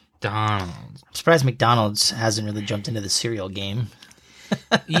 McDonald's. I'm surprised McDonald's hasn't really jumped into the cereal game.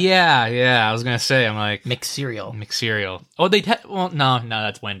 Yeah. I was going to say, I'm like... McCereal. Oh, well, no,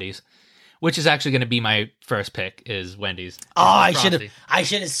 that's Wendy's. Which is actually going to be my first pick, is Wendy's. Oh, I should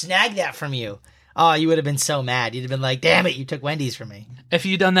have snagged that from you. Oh, you would have been so mad. You'd have been like, damn it, you took Wendy's from me. If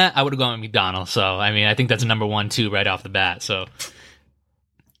you'd done that, I would have gone with McDonald's. So, I mean, I think that's a number 1, too, right off the bat. So,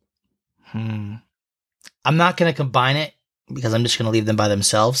 I'm not going to combine it because I'm just going to leave them by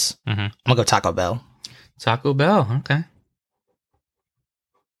themselves. Mm-hmm. I'm going to go Taco Bell. Taco Bell, okay.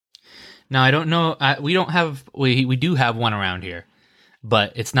 Now, I don't know. We do have one around here,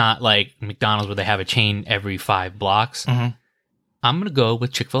 but it's not like McDonald's where they have a chain every 5 blocks. Mm-hmm. I'm going to go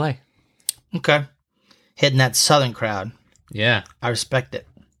with Chick-fil-A. Okay. Hitting that southern crowd. Yeah. I respect it.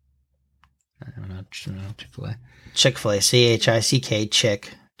 I don't know. Chick-fil-A. Chick-fil-A. C-H-I-C-K,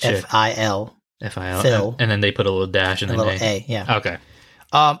 Chick. F-I-L. F-I-L. Phil. And then they put a little dash in A the little name. A, yeah. Okay.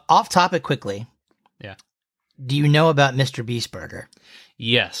 Off topic quickly. Yeah. Do you know about Mr. Beast Burger?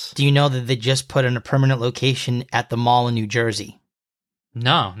 Yes. Do you know that they just put in a permanent location at the mall in New Jersey?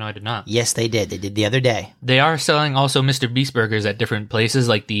 No, I did not. Yes, they did. They did the other day. They are selling also Mr. Beast burgers at different places,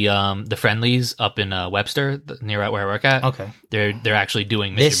 like the Friendlies up in Webster, near where I work at. Okay. They're actually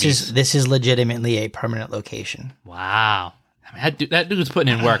doing Mr. Beast. This is legitimately a permanent location. Wow. I mean, that dude's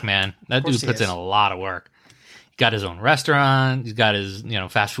putting in work, man. That dude puts in a lot of work. He got his own restaurant. He's got his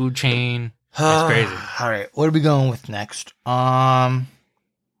fast food chain. It's crazy. All right, what are we going with next?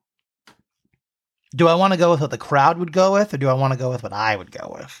 Do I want to go with what the crowd would go with, or do I want to go with what I would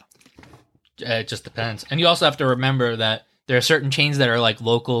go with? It just depends. And you also have to remember that there are certain chains that are like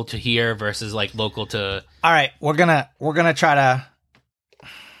local to here versus like local to. All right, we're gonna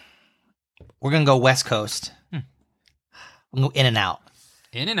go West Coast. We'll go In-N-Out.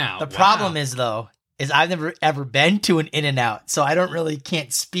 In-N-Out. The problem is I've never ever been to an In-N-Out, so I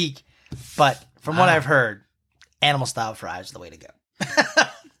can't speak. But from what I've heard, animal style fries are the way to go.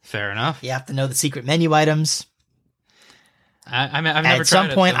 Fair enough. You have to know the secret menu items. I mean, I've never At some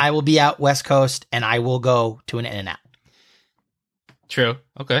tried point, it, so. I will be out West Coast, and I will go to an In-N-Out. True.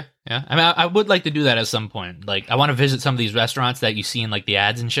 Okay. Yeah. I mean, I would like to do that at some point. Like, I want to visit some of these restaurants that you see in like the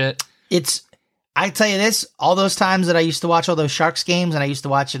ads and shit. I tell you this, all those times that I used to watch all those Sharks games, and I used to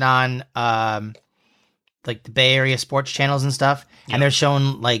watch it on like the Bay Area sports channels and stuff, and they're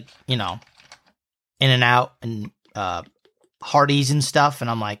showing like, In-N-Out and Hardee's and stuff, and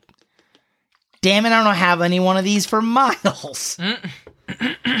I'm like, damn it, I don't have any one of these for miles. And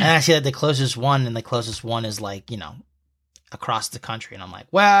I see that the closest one is like, across the country, and I'm like,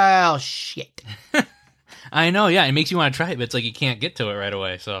 well, shit. I know, yeah, it makes you want to try it, but it's like you can't get to it right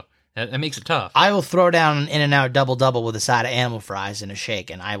away, so that makes it tough. I will throw down an In-N-Out double-double with a side of animal fries and a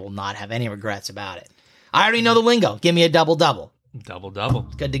shake, and I will not have any regrets about it. I already know the lingo. Give me a double-double. Double-double.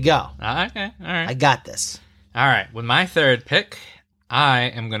 Good to go. Okay, all right. I got this. All right, with my third pick, I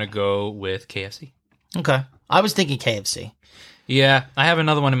am going to go with KFC. Okay. I was thinking KFC. Yeah, I have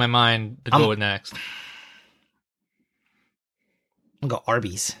another one in my mind to go with next. I'm going to go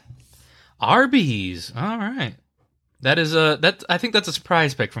Arby's. Arby's. All right. I think that's a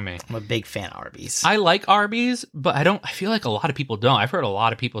surprise pick for me. I'm a big fan of Arby's. I like Arby's, but I feel like a lot of people don't. I've heard a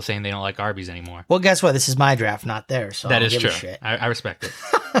lot of people saying they don't like Arby's anymore. Well, guess what? This is my draft, not theirs. So that I is don't give true. a shit. I respect it.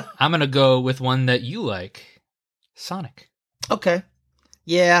 I'm going to go with one that you like. Sonic. Okay.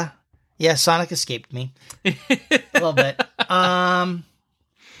 Yeah. Yeah, Sonic escaped me. A little bit. I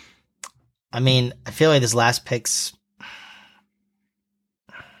mean, I feel like this last pick's...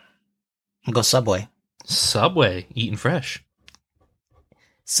 I'm going to go Subway. Subway. Eating fresh.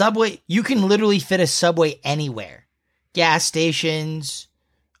 Subway, you can literally fit a Subway anywhere. Gas stations,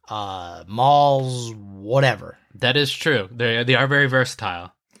 malls, whatever. That is true. They are very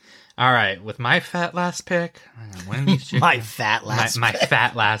versatile. All right, with my fat last pick, Wendy's chicken. My fat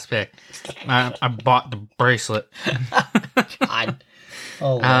last pick. I bought the bracelet. God.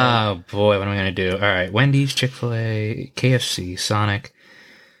 Oh boy, what am I gonna do? All right, Wendy's, Chick-fil-A, KFC, Sonic.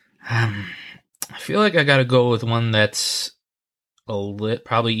 I feel like I gotta go with one that's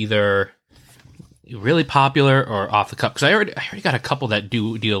probably either really popular or off the cuff, because I already got a couple that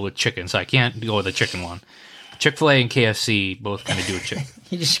do deal with chicken, so I can't go with the chicken one. Chick-fil-A and KFC both kind of do a chicken.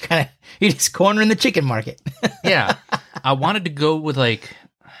 You're just cornering the chicken market. Yeah. I wanted to go with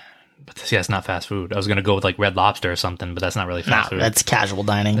but it's not fast food. I was going to go with Red Lobster or something, but that's not really fast food. That's casual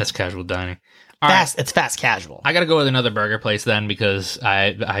dining. That's casual dining. It's fast casual. I got to go with another burger place then, because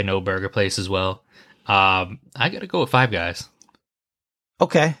I know burger place as well. I got to go with Five Guys.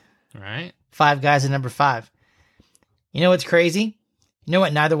 Okay. All right. Five Guys at number 5. You know what's crazy? You know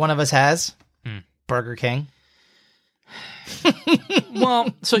what neither one of us has? Burger King.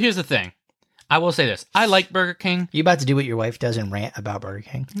 Well, so here's the thing. I will say this. I like Burger King. You about to do what your wife does and rant about Burger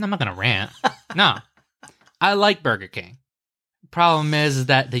King? I'm not going to rant. No. I like Burger King. Problem is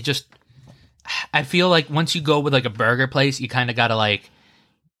that they just... I feel like once you go with a burger place, you kind of got to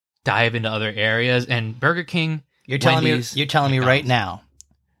dive into other areas. And Burger King... You're telling Wendy's, me right now.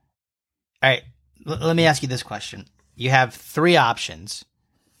 All right. Let me ask you this question. You have 3 options.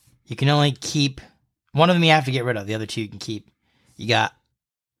 You can only keep... One of them you have to get rid of. The other 2 you can keep. You got...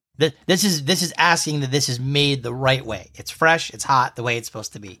 This is asking that this is made the right way. It's fresh. It's hot. The way it's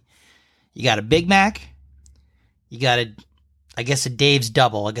supposed to be. You got a Big Mac. You got a Dave's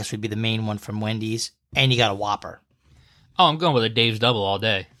Double. I guess would be the main one from Wendy's. And you got a Whopper. Oh, I'm going with a Dave's Double all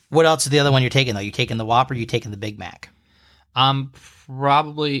day. What else is the other one you're taking, though? You taking the Whopper or you taking the Big Mac?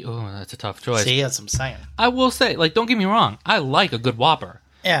 Probably... Oh, that's a tough choice. See, that's what I'm saying. I will say, don't get me wrong. I like a good Whopper.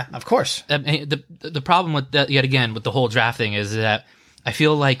 Yeah, of course. The problem with that, yet again, with the whole draft thing is that I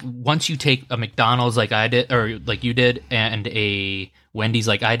feel like once you take a McDonald's like I did, or like you did, and a Wendy's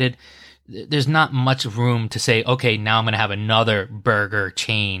like I did, there's not much room to say, okay, now I'm going to have another burger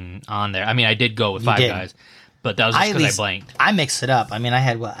chain on there. I mean, I did go with Five Guys, but that was just because I blanked. I mixed it up. I mean, I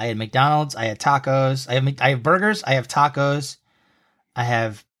had McDonald's, I had tacos, I have burgers, I have tacos, I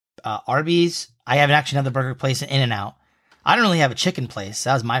have Arby's. I have actually another burger place in In-N-Out. I don't really have a chicken place.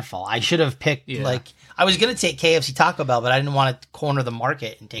 That was my fault. I should have picked I was going to take KFC Taco Bell, but I didn't want to corner the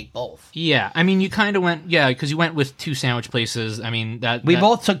market and take both. Yeah. I mean, you kind of went, because you went with 2 sandwich places. I mean, we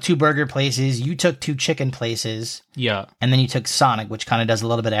both took 2 burger places. You took 2 chicken places. Yeah. And then you took Sonic, which kind of does a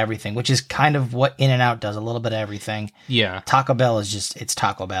little bit of everything, which is kind of what In-N-Out does, a little bit of everything. Yeah. Taco Bell is it's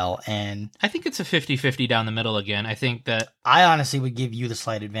Taco Bell. And I think it's a 50-50 down the middle again. I think that I honestly would give you the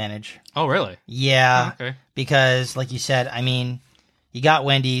slight advantage. Oh, really? Yeah. Oh, okay. Because, like you said, I mean, you got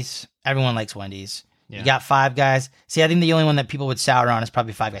Wendy's. Everyone likes Wendy's. Yeah. You got Five Guys. See, I think the only one that people would sour on is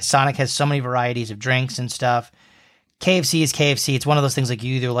probably Five Guys. Sonic has so many varieties of drinks and stuff. KFC is KFC. It's one of those things like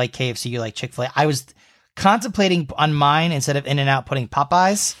you either like KFC, you like Chick-fil-A. I was contemplating on mine instead of In-N-Out putting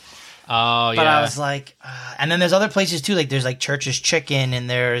Popeyes. Oh, yeah. But I was like, and then there's other places too. Like there's like Church's Chicken and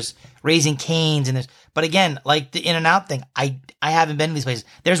there's Raising Cane's and there's, but again, like the In-N-Out thing, I haven't been to these places.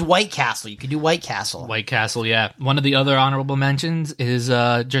 There's White Castle. You could do White Castle. White Castle, yeah. One of the other honorable mentions is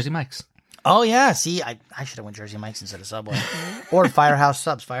Jersey Mike's. Oh, yeah. See, I should have went Jersey Mike's instead of Subway. Or Firehouse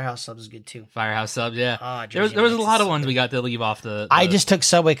Subs. Firehouse Subs is good, too. Firehouse Subs, yeah. There was a lot of ones we got to leave off the... I just took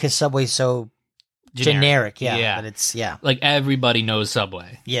Subway because Subway's so generic. Yeah. But it's, like, everybody knows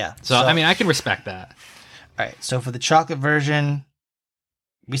Subway. Yeah. So, I mean, I can respect that. All right. So, for the chocolate version,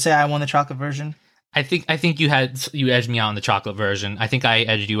 we say I won the chocolate version? I think you edged me out on the chocolate version. I think I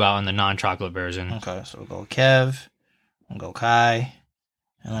edged you out on the non-chocolate version. Okay. So, we'll go Kev. We'll go Kai.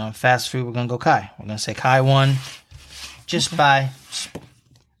 And then on fast food, we're going to go Kai. We're going to say Kai won just by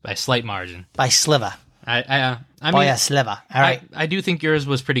slight margin. By sliver. I mean, sliver. All right. I do think yours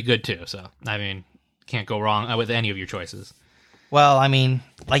was pretty good, too. So, I mean, can't go wrong with any of your choices. Well, I mean,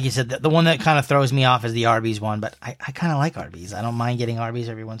 like you said, the one that kind of throws me off is the Arby's one, but I kind of like Arby's. I don't mind getting Arby's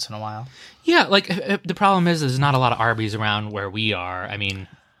every once in a while. Yeah, like, the problem is there's not a lot of Arby's around where we are. I mean...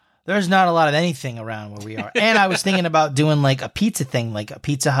 There's not a lot of anything around where we are. And I was thinking about doing like a pizza thing, like a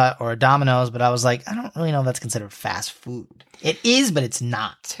Pizza Hut or a Domino's, but I was like, I don't really know if that's considered fast food. It is, but it's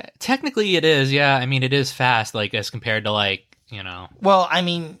not. Technically it is, yeah. I mean, it is fast, like, as compared to, like, you know. Well, I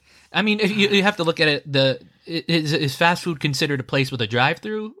mean, if you have to look at it, is fast food considered a place with a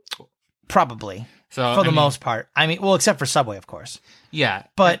drive-through? Probably. So for the most part. I mean, well, except for Subway, of course. Yeah.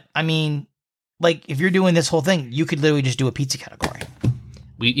 But, I mean, like, if you're doing this whole thing, you could literally just do a pizza category.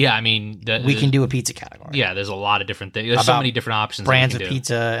 We can do a pizza category. Yeah, there's a lot of different things. There's so many different options. Brands of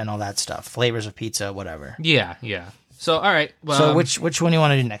pizza and all that stuff. Flavors of pizza, whatever. Yeah. So, all right. Well, so, which one do you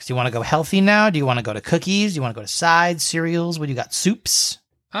want to do next? Do you want to go healthy now? Do you want to go to cookies? Do you want to go to sides, cereals? What do you got? Soups?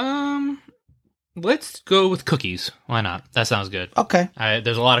 Let's go with cookies. Why not? That sounds good. Okay.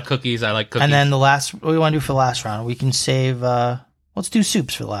 There's a lot of cookies. I like cookies. And then what do we want to do for the last round? We can save, let's do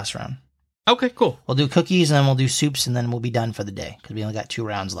soups for the last round. Okay, cool. We'll do cookies, and then we'll do soups, and then we'll be done for the day, because we only got 2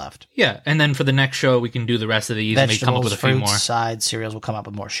 rounds left. Yeah, and then for the next show, we can do the rest of these and maybe come up with a few more. Sides, cereals, we'll come up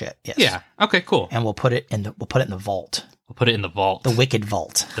with more shit. Yes. Yeah. Okay, cool. And we'll put it in the vault. We'll put it in the vault. The wicked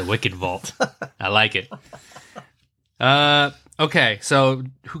vault. The wicked vault. I like it. Okay, so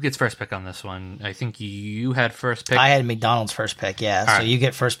who gets first pick on this one? I think you had first pick. I had McDonald's first pick, yeah. All so right. you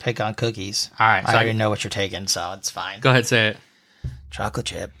get first pick on cookies. All right. I already know what you're taking, so it's fine. Go ahead, say it. Chocolate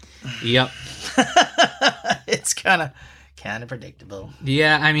chip. Yep. It's kind of predictable.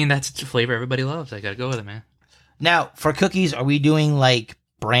 Yeah, I mean, that's the flavor everybody loves. I gotta go with it, man. Now, for cookies, are we doing like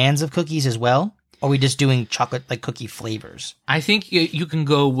brands of cookies as well? Or are we just doing chocolate, like cookie flavors? I think you can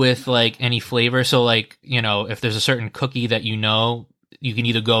go with like any flavor. So like, you know, if there's a certain cookie that you know, you can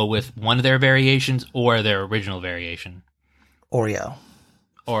either go with one of their variations or their original variation. Oreo.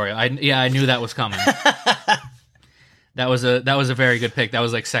 I knew that was coming. That was a very good pick. That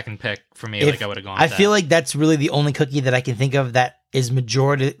was like second pick for me. I would have gone with that. I feel like that's really the only cookie that I can think of that is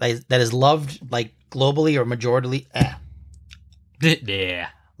majority, that is loved like globally or majority. Yeah.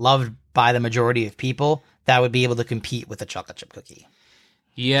 Loved by the majority of people that would be able to compete with a chocolate chip cookie.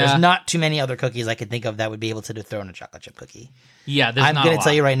 Yeah. There's not too many other cookies I can think of that would be able to dethrone a chocolate chip cookie. Yeah, I'm going to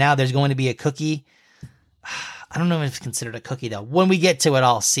tell you right now, there's going to be a cookie. I don't know if it's considered a cookie, though. When we get to it,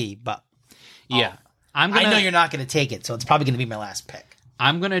 I'll see. But yeah, I know you're not going to take it, so it's probably going to be my last pick.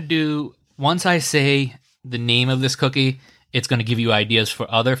 I'm going to do, once I say the name of this cookie, it's going to give you ideas for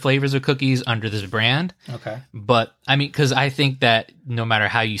other flavors of cookies under this brand. Okay. But I mean, because I think that no matter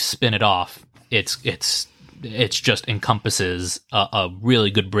how you spin it off, it's just encompasses a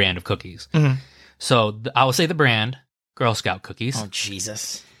really good brand of cookies. Mm-hmm. So I will say the brand Girl Scout cookies. Oh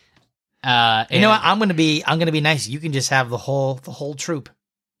Jesus! You know what? I'm gonna be nice. You can just have the whole troop.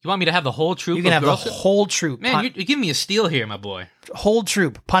 You want me to have the whole troop? You can have Girl the whole troop. Man, you're giving me a steal here, my boy. Whole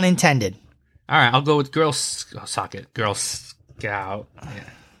troop, pun intended. All right, I'll go with Girl Scout. Yeah.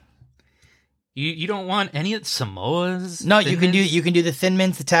 You don't want any of the Samoas? No, you can do the Thin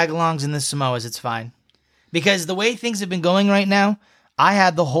Mints, the Tagalongs, and the Samoas. It's fine. Because the way things have been going right now, I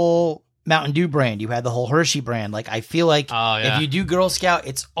had the whole Mountain Dew brand. You had the whole Hershey brand. Like I feel like if you do Girl Scout,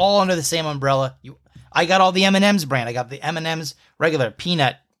 it's all under the same umbrella. I got all the M&M's brand. I got the M&M's regular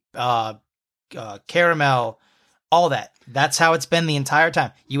peanut, caramel, all that. That's how it's been the entire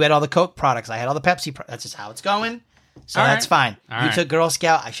time. You had all the Coke products. I had all the Pepsi. That's just how it's going. So all that's fine. All you took Girl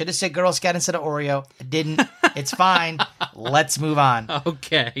Scout. I should have said Girl Scout instead of Oreo. I didn't. It's fine. Let's move on.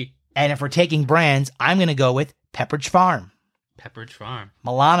 Okay. And if we're taking brands, I'm going to go with Pepperidge Farm. Pepperidge Farm.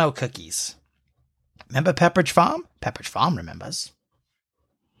 Milano cookies. Remember Pepperidge Farm? Pepperidge Farm remembers.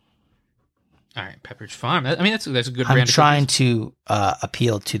 All right, Pepperidge Farm. I mean, that's a good brand. I'm trying to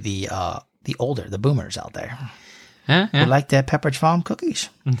appeal to the boomers out there. Yeah. Who like their Pepperidge Farm cookies.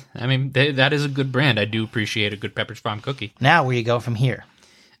 I mean, that is a good brand. I do appreciate a good Pepperidge Farm cookie. Now, where you go from here?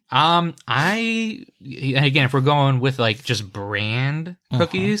 Again, if we're going with like just brand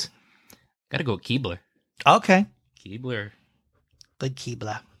cookies, gotta go with Keebler. Okay. Keebler. Good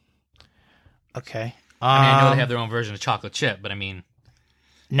Keebler. Okay. I know they have their own version of chocolate chip, but I mean,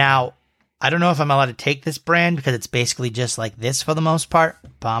 now I don't know if I'm allowed to take this brand because it's basically just like this for the most part.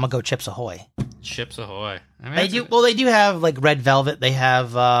 But I'm gonna go Chips Ahoy. Chips Ahoy. I mean, they do have like Red Velvet. They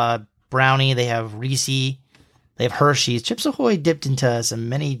have Brownie. They have Reese. They have Hershey's. Chips Ahoy dipped into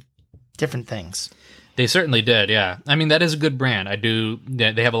many different things. They certainly did. Yeah. I mean, that is a good brand.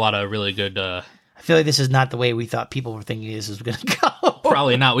 They have a lot of really good. I feel like this is not the way we thought people were thinking this was going to go.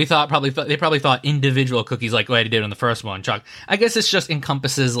 Probably not. They probably thought individual cookies like what I did on the first one. I guess this just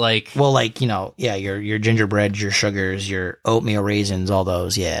encompasses like. Well, like, your gingerbread, your sugars, your oatmeal raisins, all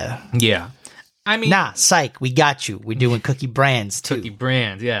those. Yeah. Yeah. I mean, psych. We got you. We're doing cookie brands too. Cookie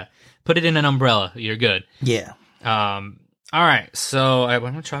brands. Yeah. Put it in an umbrella. You're good. Yeah. All right. So I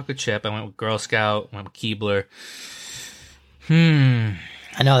went with chocolate chip. I went with Girl Scout. I went with Keebler.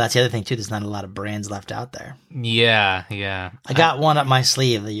 I know that's the other thing too. There's not a lot of brands left out there. Yeah. I got one up my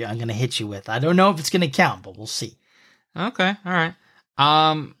sleeve that I'm going to hit you with. I don't know if it's going to count, but we'll see. Okay. All right.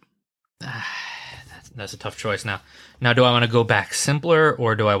 That's a tough choice now. Now, do I want to go back simpler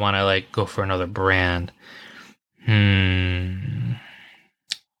or do I want to like go for another brand? What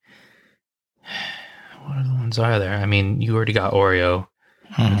other ones are there? I mean, you already got Oreo.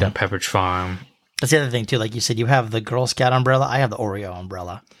 You got Pepperidge Farm. That's the other thing too. Like you said, you have the Girl Scout umbrella. I have the Oreo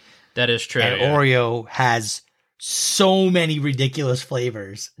umbrella. That is true. And Oreo has so many ridiculous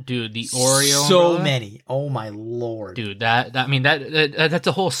flavors. Dude, the Oreo so umbrella? many. Oh my Lord. Dude, that's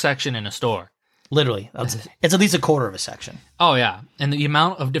a whole section in a store. Literally. It's at least a quarter of a section. Oh yeah. And the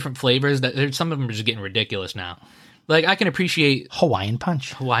amount of different flavors some of them are just getting ridiculous now. Like I can appreciate Hawaiian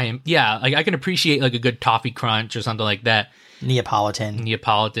Punch. Yeah, like I can appreciate like a good toffee crunch or something like that. Neapolitan.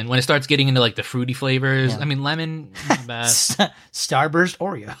 When it starts getting into like the fruity flavors, I mean lemon, not bad. Starburst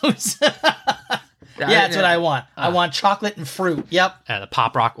Oreos. That's what I want. I want chocolate and fruit. Yep. The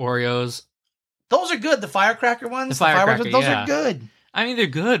Pop Rock Oreos. Those are good. The firecracker ones. The firecracker, those are good. I mean, they're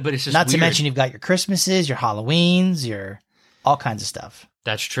good, but it's just not weird. to mention you've got your Christmases, your Halloweens, your all kinds of stuff.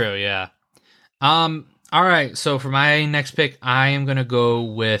 That's true. Yeah. All right. So for my next pick, I am gonna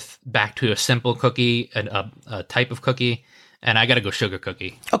go back to a simple cookie, a type of cookie. And I got to go sugar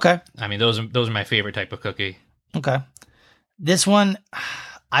cookie. Okay. I mean, those are my favorite type of cookie. Okay. This one,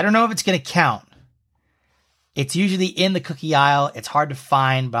 I don't know if it's going to count. It's usually in the cookie aisle. It's hard to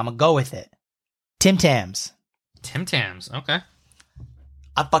find, but I'm going to go with it. Tim Tams. Tim Tams. Okay.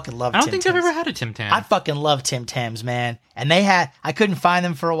 I fucking love Tim Tams. I don't think I've ever had a Tim Tam. I fucking love Tim Tams, man. And I couldn't find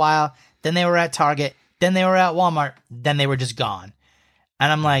them for a while. Then they were at Target. Then they were at Walmart. Then they were just gone.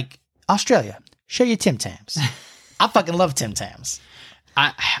 And I'm like, Australia, show your Tim Tams. I fucking love Tim Tams.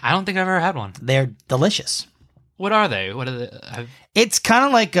 I don't think I've ever had one. They're delicious. What are they? What are they? It's kind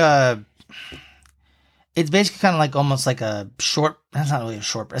of like it's basically kind of like almost like a short. That's not really a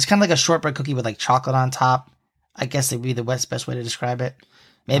shortbread. It's kind of like a shortbread cookie with like chocolate on top. I guess it'd be the best way to describe it.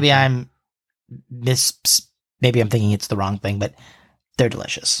 Maybe I'm thinking it's the wrong thing, but they're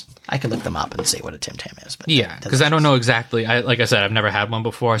delicious. I could look them up and say what a Tim Tam is. But yeah, because I don't know exactly. Like I said, I've never had one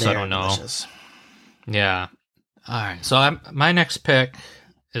before, so I don't know. Delicious. Yeah. All right. So my next pick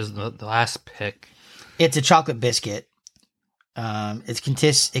is the last pick. It's a chocolate biscuit. It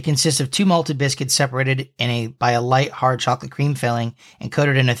consists of 2 malted biscuits separated by a light, hard chocolate cream filling and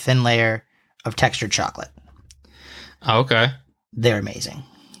coated in a thin layer of textured chocolate. Oh, okay. They're amazing.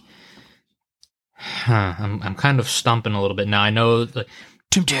 Huh. I'm kind of stumping a little bit now. I know the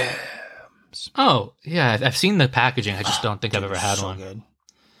Tim Tams. Oh, yeah, I've seen the packaging. I just don't think I've ever had one. Good.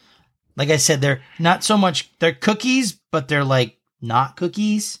 Like I said, they're not so much, they're cookies, but they're like not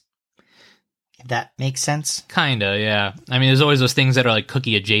cookies. If that makes sense. Kinda, yeah. I mean, there's always those things that are like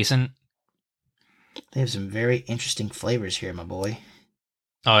cookie adjacent. They have some very interesting flavors here, my boy.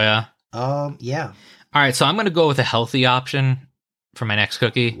 Oh, yeah? Yeah. All right, so I'm going to go with a healthy option for my next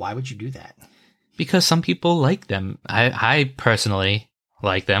cookie. Why would you do that? Because some people like them. I personally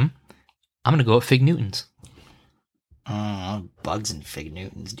like them. I'm going to go with Fig Newtons. Oh, bugs and Fig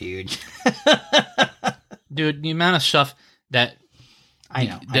Newtons, dude. Dude, the amount of stuff that I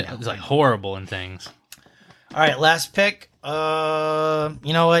know. It's like horrible and things. All right, last pick. You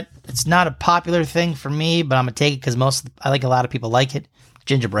know what? It's not a popular thing for me, but I'm gonna take it because I think a lot of people like it.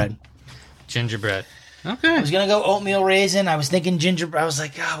 Gingerbread. Gingerbread. Okay. I was gonna go oatmeal raisin. I was thinking gingerbread. I was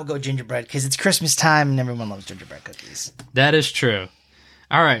like, we'll go gingerbread because it's Christmas time and everyone loves gingerbread cookies. That is true.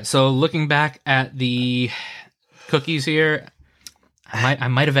 All right. So looking back at the cookies here, I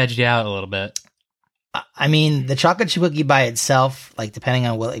might have edged you out a little bit. I mean, the chocolate chip cookie by itself, like depending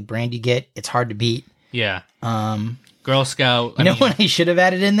on what brand you get, it's hard to beat. Yeah. Girl Scout. You know what I should have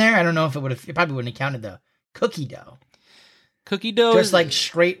added in there? I don't know if it probably wouldn't have counted though. Cookie dough. Cookie dough just like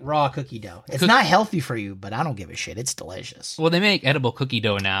straight raw cookie dough. It's not healthy for you, but I don't give a shit. It's delicious. Well, they make edible cookie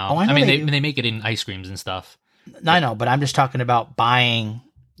dough now. Oh, I know they make it in ice creams and stuff. I know, but I'm just talking about buying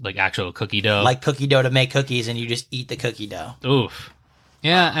like actual cookie dough. Like cookie dough to make cookies and you just eat the cookie dough. Oof.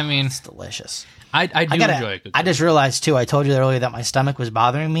 Yeah, I mean, it's delicious. I enjoy cookies. I just realized too, I told you earlier that my stomach was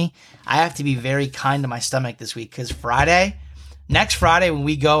bothering me. I have to be very kind to my stomach this week because next Friday when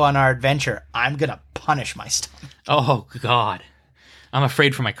we go on our adventure, I'm going to punish my stomach. Oh, God. I'm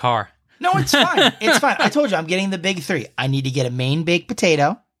afraid for my car. No, it's fine. It's fine. I told you I'm getting the big 3. I need to get a Maine baked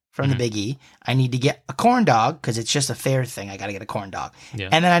potato from the Big E. I need to get a corn dog because it's just a fair thing. I got to get a corn dog. Yeah.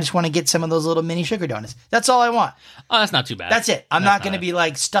 And then I just want to get some of those little mini sugar donuts. That's all I want. Oh, that's not too bad. That's it. I'm not going to be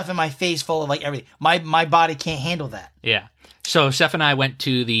like stuffing my face full of like everything. My body can't handle that. Yeah. So Steph and I went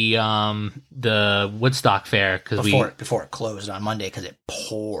to the Woodstock Fair before it closed on Monday because it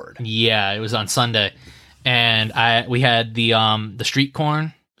poured. Yeah, it was on Sunday, and we had the street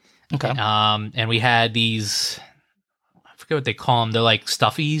corn. Okay. And we had these. I forget what they call them. They're like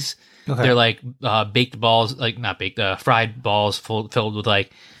stuffies. Okay. They're like baked balls, like not baked, fried balls filled with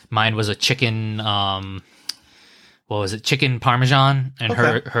like mine was a chicken. What was it? Chicken parmesan, and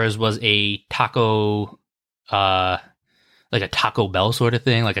hers was a taco. Like a Taco Bell sort of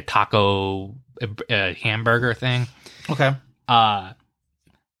thing, like a taco hamburger thing. Okay. I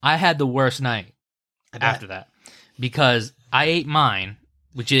had the worst night after that because I ate mine,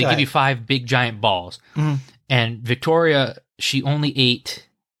 which they give you 5 big giant balls, and Victoria, she only ate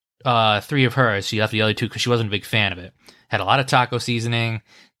 3 of hers. She left the other 2 because she wasn't a big fan of it. Had a lot of taco seasoning,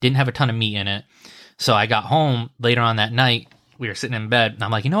 didn't have a ton of meat in it. So I got home later on that night. We were sitting in bed, and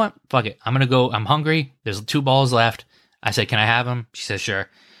I'm like, you know what? Fuck it. I'm gonna go. I'm hungry. There's 2 balls left. I said, can I have them? She said, sure.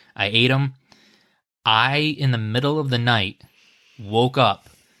 I ate them. In the middle of the night, woke up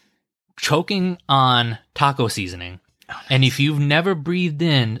choking on taco seasoning. Oh, nice. And if you've never breathed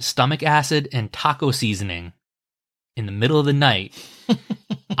in stomach acid and taco seasoning in the middle of the night,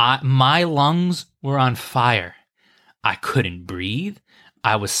 my lungs were on fire. I couldn't breathe.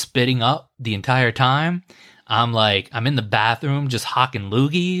 I was spitting up the entire time. I'm in the bathroom just hawking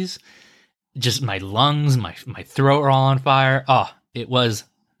loogies. Just my lungs, my throat are all on fire. Oh, it was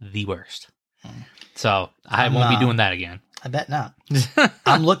the worst. So I won't be doing that again. I bet not.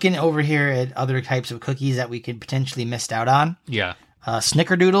 I'm looking over here at other types of cookies that we could potentially missed out on. Yeah.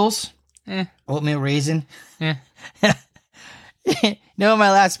 Snickerdoodles. Oatmeal raisin. You know what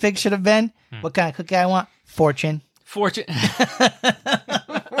my last pick should have been? What kind of cookie I want? Fortune. Fortune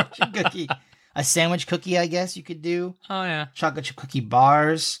cookie. A sandwich cookie, I guess you could do. Oh, yeah. Chocolate chip cookie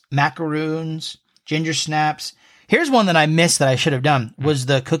bars, macaroons, ginger snaps. Here's one that I missed that I should have done, was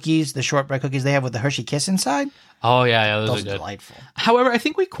the cookies, the shortbread cookies they have with the Hershey Kiss inside. Oh, yeah, those are good. Delightful. However, I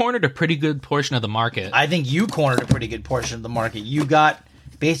think we cornered a pretty good portion of the market. I think you cornered a pretty good portion of the market. You got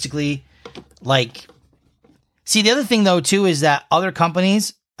basically like... See, the other thing, though, too, is that other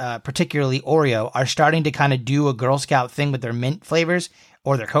companies, particularly Oreo, are starting to kind of do a Girl Scout thing with their mint flavors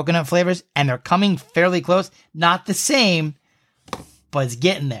or their coconut flavors, and they're coming fairly close. Not the same, but it's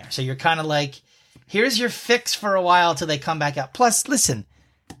getting there. So you're kind of like, Here's your fix for a while till they come back out. Plus, listen,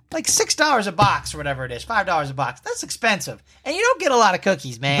 like $6 a box or whatever it is, $5 a box. That's expensive. And you don't get a lot of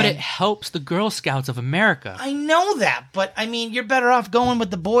cookies, man. But it helps the Girl Scouts of America. I know that, but I mean, you're better off going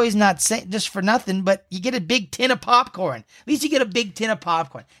with the boys, not just for nothing, but you get a big tin of popcorn. At least you get a big tin of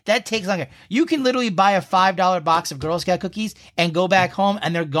popcorn. That takes longer. You can literally buy a $5 box of Girl Scout cookies and go back home,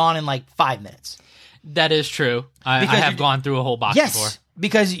 and they're gone in like 5 minutes. That is true. I have gone through a whole box before. Yes,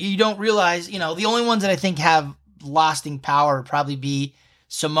 because you don't realize, the only ones that I think have lasting power would probably be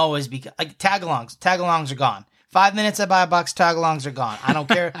Samoas, because like tagalongs. Tagalongs are gone. 5 minutes, I buy a box. Tagalongs are gone. I don't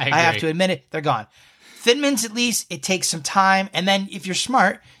care. I have to admit it. They're gone. Thin Mints, at least, it takes some time. And then if you're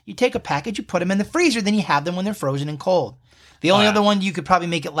smart, you take a package, you put them in the freezer, then you have them when they're frozen and cold. The only other one you could probably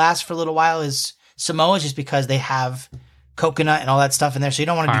make it last for a little while is Samoas, just because they have coconut and all that stuff in there. So you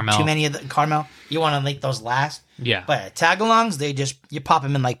don't want to do too many of the caramel. You want to make those last. Yeah. But tagalongs, you pop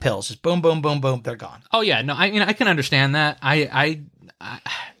them in like pills. Just boom, boom, boom, boom. They're gone. Oh, yeah. No, I can understand that. And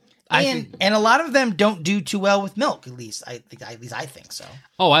a lot of them don't do too well with milk. At least I think so.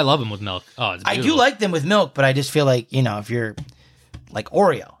 Oh, I love them with milk. Oh, it's beautiful. I do like them with milk, but I just feel like if you're like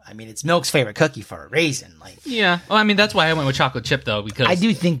Oreo, I mean, it's milk's favorite cookie for a raisin. Like, yeah. Well, I mean, that's why I went with chocolate chip though, because I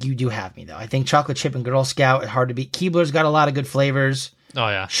do think you do have me though. I think chocolate chip and Girl Scout are hard to beat. Keebler's got a lot of good flavors. Oh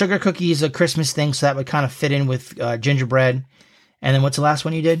yeah. Sugar cookie is a Christmas thing, so that would kind of fit in with gingerbread. And then what's the last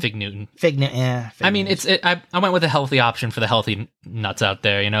one you did? Fig Newton. Yeah. I mean, I went with a healthy option for the healthy nuts out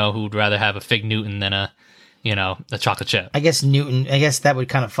there, who'd rather have a Fig Newton than a chocolate chip. I guess Newton. I guess that would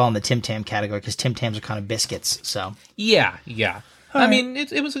kind of fall in the Tim Tam category because Tim Tams are kind of biscuits. So yeah. I mean,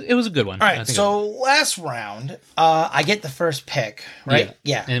 it was a good one. All right. So last round, I get the first pick, right?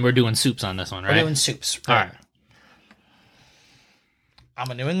 Yeah. And we're doing soups on this one, right? We're doing soups. All right. I'm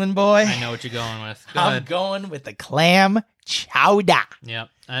a New England boy. I know what you're going with. I'm going with the clam chowder. Yep.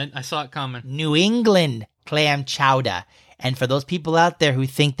 I saw it coming. New England clam chowder. And for those people out there who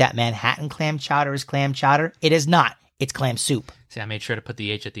think that Manhattan clam chowder is clam chowder, it is not. It's clam soup. See, I made sure to put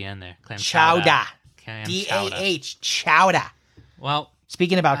the H at the end there. Clam chowder. Clam D-A-H. Chowder. Well,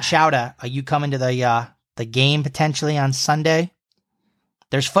 speaking about chowder, are you coming to the game potentially on Sunday?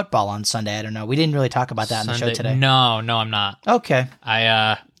 There's football on Sunday. I don't know. We didn't really talk about that on the show today. No, I'm not. Okay.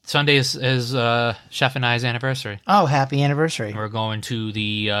 Sunday is Chef and I's anniversary. Oh, happy anniversary! We're going to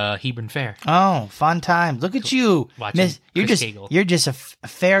the Hebron Fair. Oh, fun time! Look at you, You're just a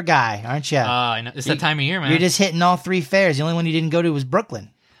fair guy, aren't you? I know. It's that time of year, man. You're just hitting all three fairs. The only one you didn't go to was Brooklyn.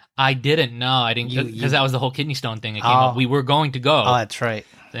 I didn't. No, I didn't, because that was the whole kidney stone thing that came up. We were going to go. Oh, that's right.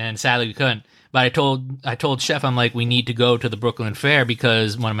 And sadly, we couldn't. But I told Chef, I'm like, we need to go to the Brooklyn Fair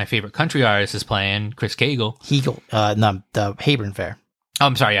because one of my favorite country artists is playing, Chris Cagle. The Hebron Fair. Oh,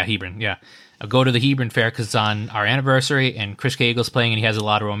 I'm sorry, yeah, Hebron, yeah. I'll go to the Hebron Fair because it's on our anniversary, and Chris Cagle's playing, and he has a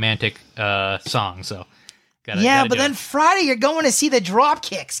lot of romantic songs, so... Gotta but then Friday you're going to see the drop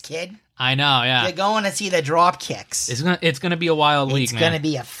kicks, kid. I know, yeah. You're going to see the drop kicks. It's gonna be a wild week, man. It's gonna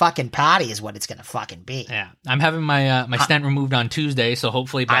be a fucking party, is what it's gonna fucking be. Yeah, I'm having my my stent removed on Tuesday, so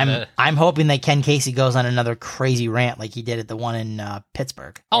hopefully I'm hoping that Ken Casey goes on another crazy rant like he did at the one in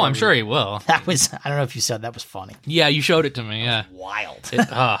Pittsburgh. Oh, I'm sure he will. That was, I don't know if you said that was funny. Yeah, you showed it to me. Yeah, wild.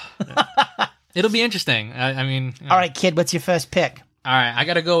 It'll be interesting. I mean, all right, kid, what's your first pick? All right, I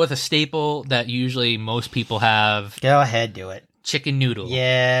got to go with a staple that usually most people have. Go ahead, do it. Chicken noodle.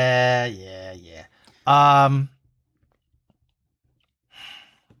 Yeah. I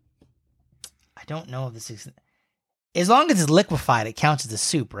don't know if this is... As long as it's liquefied, it counts as a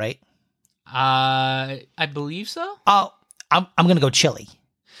soup, right? I believe so. Oh, I'm going to go chili.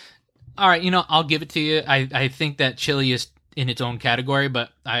 All right, I'll give it to you. I think that chili is in its own category, but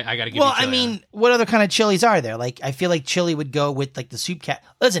I got to give you chili. Well, I mean, what other kind of chilies are there? Like, I feel like chili would go with, like, the soup cat.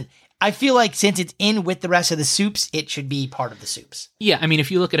 Listen, I feel like since it's in with the rest of the soups, it should be part of the soups. Yeah, I mean,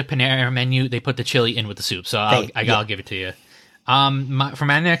 if you look at a Panera menu, they put the chili in with the soup, so I'll give it to you. For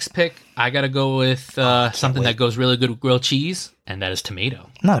my next pick, I got to go with something that goes really good with grilled cheese, and that is tomato.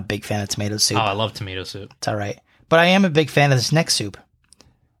 I'm not a big fan of tomato soup. Oh, I love tomato soup. It's all right. But I am a big fan of this next soup.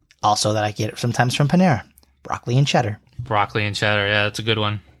 Also that I get sometimes from Panera. Broccoli and cheddar. Broccoli and cheddar, yeah, that's a good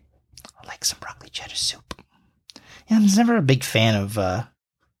one. I like some broccoli cheddar soup. Yeah, I'm never a big fan of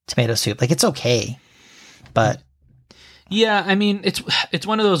tomato soup. Like, it's okay, but... Yeah, I mean, it's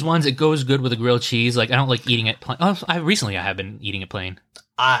one of those ones that goes good with a grilled cheese. Like, I don't like eating it plain. Oh, I have been eating it plain.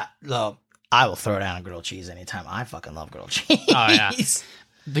 I will throw down a grilled cheese anytime. I fucking love grilled cheese. Oh, yeah.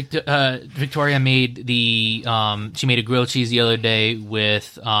 Victoria made she made a grilled cheese the other day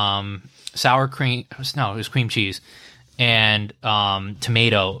with sour cream. No, it was cream cheese and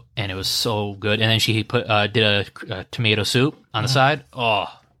tomato, and it was so good. And then she did a tomato soup on the side. Oh,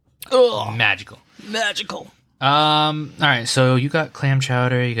 magical. Magical. All right, so you got clam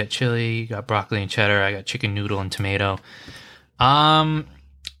chowder, you got chili, you got broccoli and cheddar, I got chicken noodle and tomato. I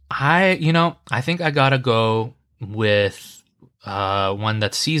think I gotta go with one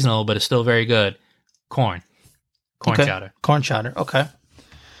that's seasonal but is still very good. Corn chowder. Corn chowder. Okay.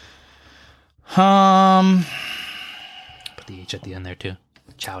 Put the H at the end there too.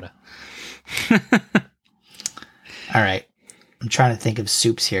 Chowder. All right. I'm trying to think of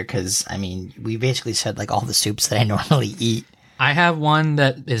soups here because, I mean, we basically said like all the soups that I normally eat. I have one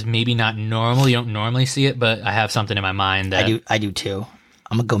that is maybe not normal. You don't normally see it, but I have something in my mind that... I do too.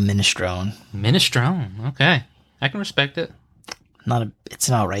 I'm going to go minestrone. Minestrone. Okay. I can respect it. It's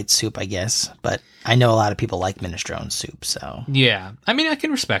an all right soup, I guess, but I know a lot of people like minestrone soup, so... Yeah. I mean, I can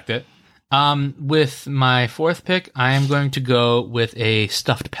respect it. With my fourth pick, I am going to go with a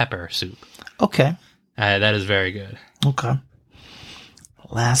stuffed pepper soup. Okay. That is very good. Okay.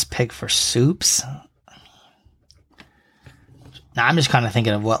 Last pick for soups. Now I'm just kind of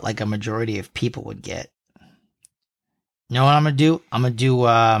thinking of what like a majority of people would get. You know what I'm gonna do? I'm gonna do.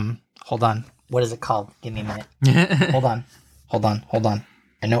 Hold on. What is it called? Give me a minute. Hold on. I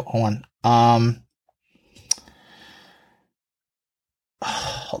know. Hold on.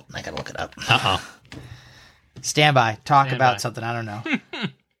 Hold on. I gotta look it up. Stand by. Talk about something. I don't know.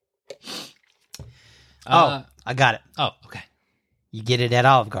 I got it. Oh, okay. You get it at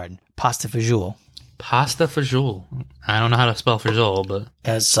Olive Garden. Pasta fajoule. Pasta fajoule. I don't know how to spell fajoule, but...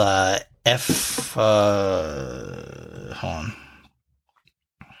 It's F... hold on.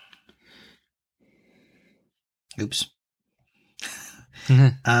 Oops.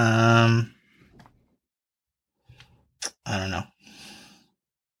 I don't know.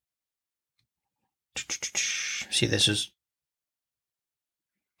 See, this is...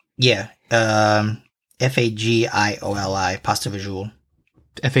 Yeah. Fagioli, pasta fajoule.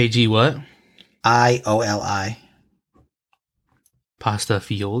 F-A-G what? I-O-L-I. Pasta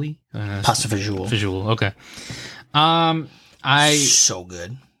fioli? Pasta fajoule. Fajoule, okay. So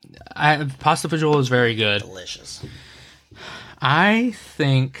good. Pasta fajoule is very good. Delicious. I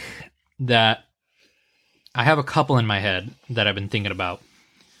think that I have a couple in my head that I've been thinking about.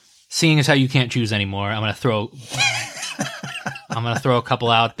 Seeing as how you can't choose anymore, I'm gonna throw a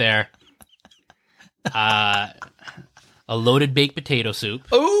couple out there. A loaded baked potato soup.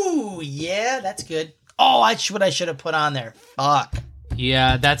 Oh, yeah, that's good. Oh, that's what I should have put on there. Fuck.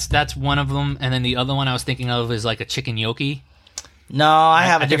 Yeah, that's one of them. And then the other one I was thinking of is like a chicken gnocchi. No, I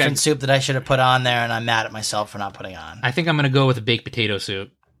have a different soup that I should have put on there, and I'm mad at myself for not putting on. I think I'm going to go with a baked potato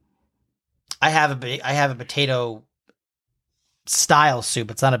soup. I have a potato style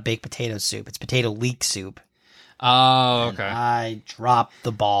soup. It's not a baked potato soup. It's potato leek soup. Oh, okay. And I dropped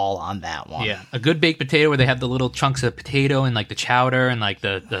the ball on that one. Yeah, a good baked potato where they have the little chunks of potato and like the chowder and like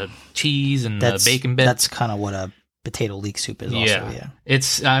the cheese and the bacon bits. That's kind of what a potato leek soup is. Also, yeah.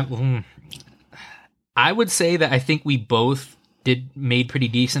 It's. I would say that I think we both made pretty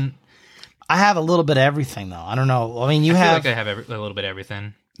decent. I have a little bit of everything though. I don't know. I mean, I feel like I have a little bit of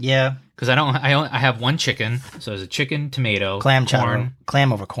everything. Yeah, because I have one chicken, so there's a chicken, tomato, clam corn. Chowder.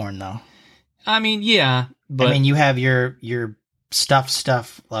 Clam over corn though. I mean, yeah. But I mean, you have your stuffed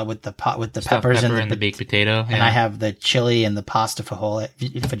stuff with the peppers and the baked potato, and I have the chili and the pasta fajoule.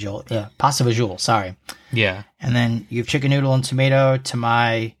 Yeah, pasta fajoule. Sorry. Yeah, and then you have chicken noodle and tomato to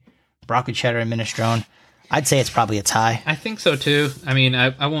my broccoli cheddar and minestrone. I'd say it's probably a tie. I think so too. I mean,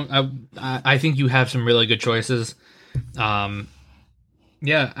 I won't. I think you have some really good choices.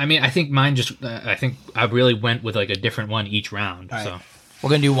 Yeah. I mean, I think mine just. I think I really went with like a different one each round. Right. So we're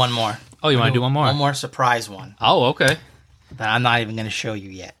gonna do one more. Oh, you want to do one more? One more surprise one. Oh, okay. That I'm not even going to show you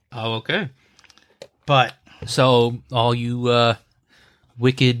yet. Oh, okay. But so all you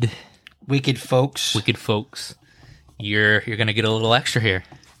wicked folks, you're going to get a little extra here.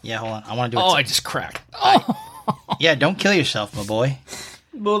 Yeah, hold on. I want to do it. Oh, I just cracked. Oh. Yeah, don't kill yourself, my boy.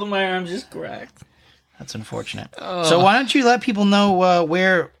 Both of my arms just cracked. That's unfortunate. So why don't you let people know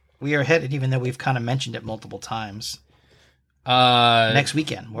where we are headed, even though we've kind of mentioned it multiple times. Next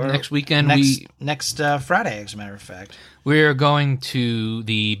weekend. Next Friday, as a matter of fact. We're going to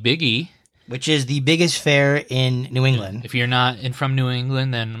the Big E, which is the biggest fair in New England. If you're not from New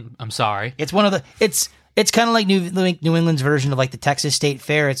England, then I'm sorry. It's one of the. It's kind of like New England's version of like the Texas State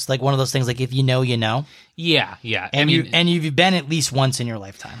Fair. It's like one of those things. Like if you know, you know. Yeah, yeah. And you've been at least once in your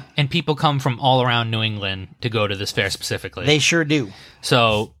lifetime. And people come from all around New England to go to this fair specifically. They sure do.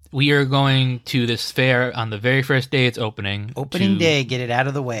 So we are going to this fair on the very first day it's opening. Opening day, get it out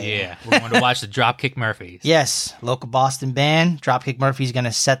of the way. Yeah, we're going to watch the Dropkick Murphys. Yes, local Boston band. Dropkick Murphys going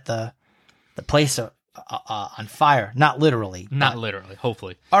to set the place on fire. Not literally. Not but- literally,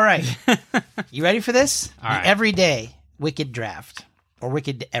 hopefully. All right. You ready for this? All right. The everyday wicked draft or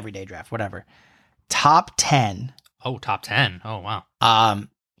wicked everyday draft, whatever. Top 10. Oh, top 10. Oh, wow.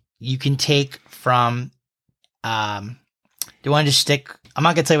 You can take from, do you want to just stick, I'm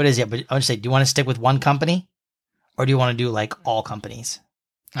not going to tell you what it is yet, but I'll just say, do you want to stick with one company or do you want to do like all companies?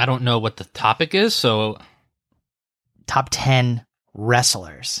 I don't know what the topic is, so... Top 10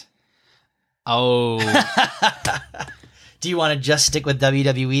 wrestlers. Oh, Do you want to just stick with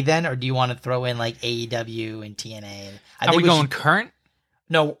WWE then, or do you want to throw in like AEW and TNA? are we going current?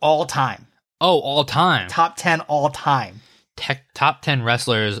 No, all time. Oh, all time. Top 10 all time. Top 10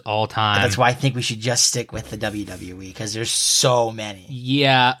 wrestlers all time. That's why I think we should just stick with the WWE because there's so many.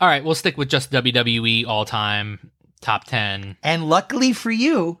 Yeah. All right, we'll stick with just WWE all time. Top 10. And luckily for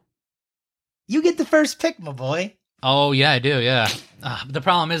you, you get the first pick, my boy. Oh, yeah, I do, yeah. But the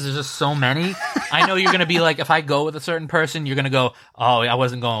problem is there's just so many. I know you're going to be like, if I go with a certain person, you're going to go, oh, I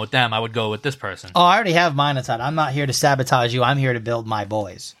wasn't going with them. I would go with this person. Oh, I already have mine aside. I'm not here to sabotage you. I'm here to build my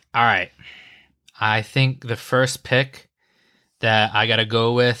boys. All right. I think the first pick that I got to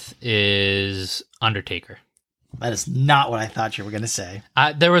go with is Undertaker. That is not what I thought you were going to say.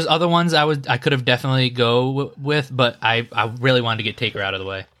 There was other ones I could have definitely with, but I really wanted to get Taker out of the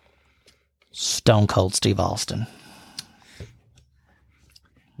way. Stone Cold Steve Austin.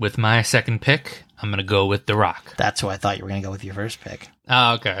 With my second pick, I'm going to go with The Rock. That's who I thought you were going to go with your first pick.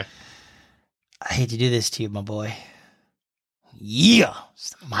 Oh, okay. I hate to do this to you, my boy. Yeah.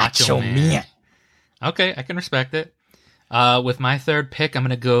 Macho Man. Okay, I can respect it. With my third pick, I'm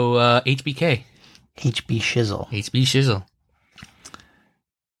going to go HBK. HB Shizzle. HB Shizzle.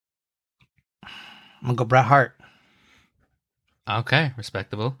 I'm going to go Bret Hart. Okay,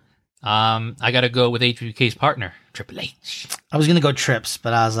 respectable. I got to go with HBK's partner, Triple H. I was going to go Trips,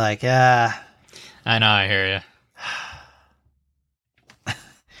 but I was like, I know, I hear you.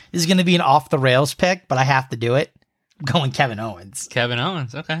 This is going to be an off-the-rails pick, but I have to do it. I'm going Kevin Owens. Kevin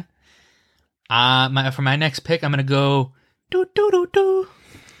Owens, okay. For my next pick, I'm going to go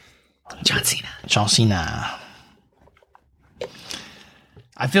John Cena. John Cena.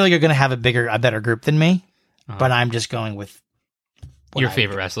 I feel like you're going to have a better group than me, but I'm just going with your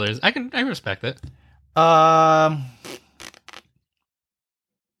favorite wrestlers. I respect it. I'm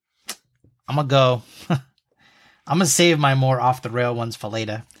going to go. I'm going to save my more off-the-rail ones for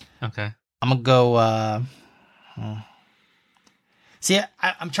later. Okay. I'm going to go... See,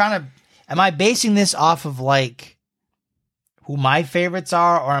 I'm trying to... Am I basing this off of, like, who my favorites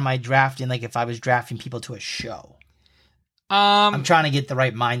are, or am I drafting, like, if I was drafting people to a show? I'm trying to get the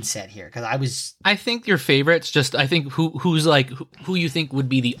right mindset here, because I think your favorites, I think who you think would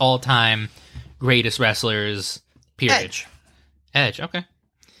be the all-time greatest wrestlers, period. Edge, okay.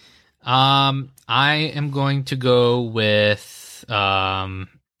 I am going to go with... got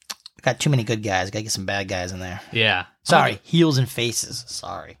too many good guys. Gotta get some bad guys in there. Yeah. Sorry, heels and faces.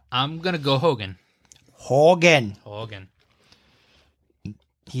 Sorry. I'm gonna go Hogan. Hogan.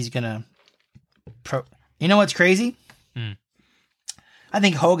 He's gonna... You know what's crazy? I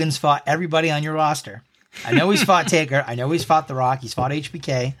think Hogan's fought everybody on your roster. I know he's fought Taker. I know he's fought The Rock. He's fought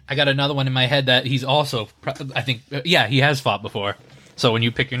HBK. I got another one in my head that he's also... I think... Yeah, he has fought before. So when you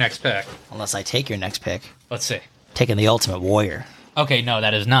pick your next pick... Unless I take your next pick. Let's see. Taking the Ultimate Warrior. Okay, no,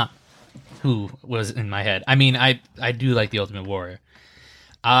 that is not who was in my head. I mean, I do like the Ultimate Warrior.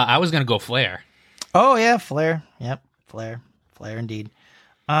 I was going to go Flair. Oh, yeah, Flair. Yep, Flair. Flair, indeed.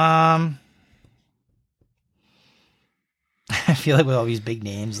 I feel like with all these big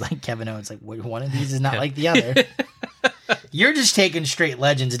names, like Kevin Owens, like one of these is not like the other. You're just taking straight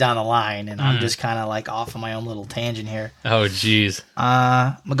legends down the line, and I'm just kind of like off on my own little tangent here. Oh, jeez.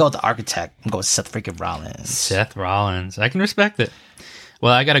 I'm going to go with the Architect. I'm going to go with Seth freaking Rollins. Seth Rollins. I can respect it.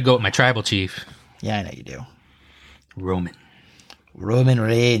 Well, I got to go with my tribal chief. Yeah, I know you do. Roman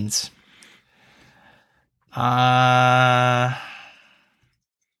Reigns.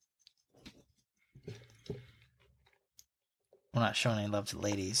 We're not showing any love to the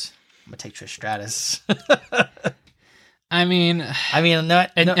ladies. I'm going to take Trish Stratus. I mean, no.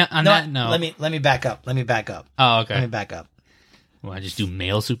 Let me back up. Oh, okay. Let me back up. Well, I just do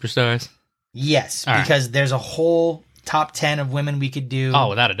male superstars? Yes, all because there's a whole top 10 of women we could do. Oh,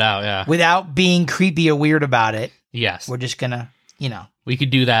 without a doubt, yeah. Without being creepy or weird about it. Yes. We're just going to, We could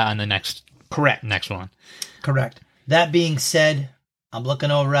do that on the next one. Correct. That being said, I'm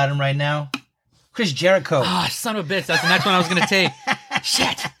looking over at him right now. Chris Jericho. Oh, son of a bitch. That's the next one I was going to take.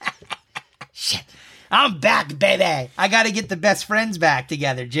 Shit. I'm back, baby. I got to get the best friends back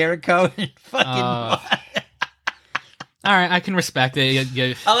together. Jericho and fucking... All right, I can respect it.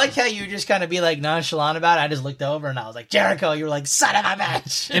 I like how you just kind of be like nonchalant about it. I just looked over and I was like, Jericho. You were like, son of a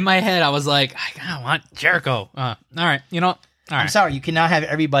bitch. In my head, I was like, I want Jericho. All right, you know. All right. I'm sorry, you cannot have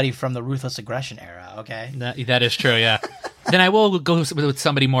everybody from the Ruthless Aggression era, okay? That is true, yeah. Then I will go with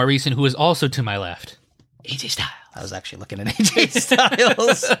somebody more recent who is also to my left. AJ Styles. I was actually looking at AJ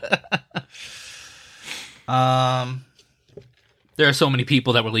Styles. There are so many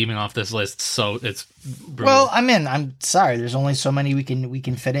people that we're leaving off this list, so it's brutal. Well, I'm sorry. There's only so many we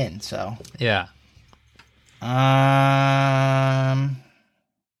can fit in, so. Yeah. And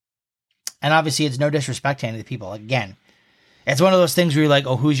obviously it's no disrespect to any of the people. Again, it's one of those things where you're like,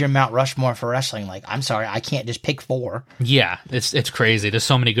 oh, who's your Mount Rushmore for wrestling? Like, I'm sorry, I can't just pick 4. Yeah, it's crazy. There's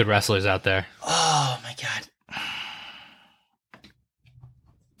so many good wrestlers out there. Oh my god.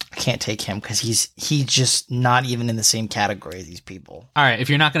 I can't take him because he's just not even in the same category as these people. All right, if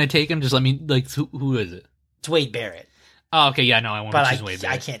you're not going to take him, just let me, like, who is it? It's Wade Barrett. Oh, okay, yeah, no, I won't choose Wade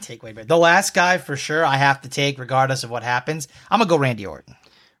Barrett. I can't take Wade Barrett. The last guy, for sure, I have to take, regardless of what happens. I'm going to go Randy Orton.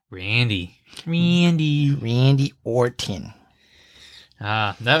 Randy Orton.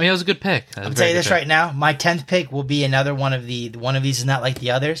 That was a good pick. I'm telling you this right now. My 10th pick will be another one of these is not like the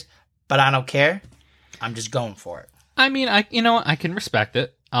others, but I don't care. I'm just going for it. I mean, I can respect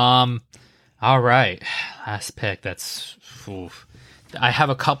it. All right, last pick. That's. Oof. I have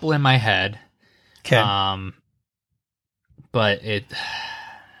a couple in my head. Okay. But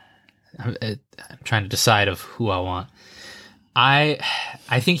I'm trying to decide of who I want. I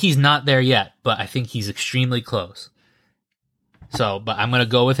think he's not there yet, but I think he's extremely close. So, but I'm going to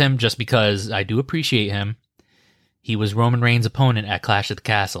go with him just because I do appreciate him. He was Roman Reigns' opponent at Clash at the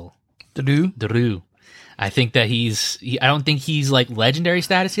Castle. Drew. I think that I don't think he's like legendary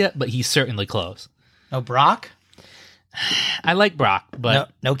status yet, but he's certainly close. No Brock? I like Brock,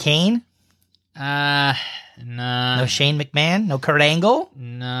 but... No Kane? Nah. No Shane McMahon? No Kurt Angle?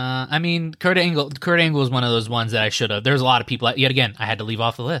 Nah. I mean, Kurt Angle is one of those ones that I should have. There's a lot of people, yet again, I had to leave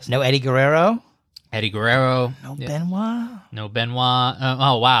off the list. No Eddie Guerrero? No Benoit? No Benoit.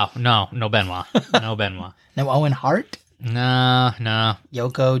 Oh, wow. No Benoit. No Benoit. No Owen Hart? No.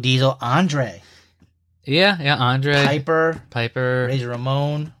 Yoko, Diesel, Andre? Yeah, Andre. Piper. Razor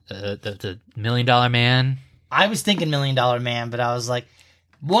Ramon. The $1 Million Man. I was thinking $1 Million Man, but I was like,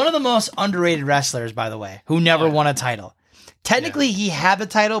 one of the most underrated wrestlers, by the way, who never won a title. Technically, he had the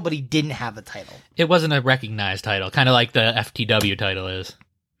title, but he didn't have the title. It wasn't a recognized title, kind of like the FTW title is.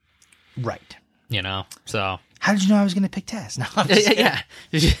 Right. You know, so. How did you know I was going to pick Taz? No, yeah.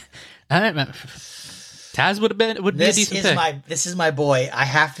 Taz would be a decent pick. This is my boy. I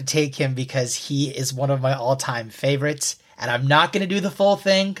have to take him because he is one of my all-time favorites, and I'm not going to do the full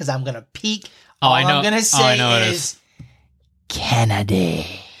thing because I'm going to peek. I'm going to say is Kennedy.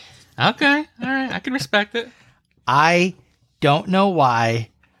 Okay. All right. I can respect it. I don't know why,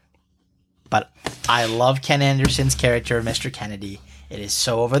 but I love Ken Anderson's character, Mr. Kennedy. It is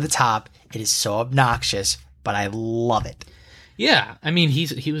so over the top. It is so obnoxious, but I love it. Yeah, I mean,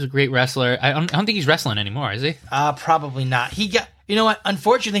 he was a great wrestler. I don't think he's wrestling anymore, is he? Probably not. You know what?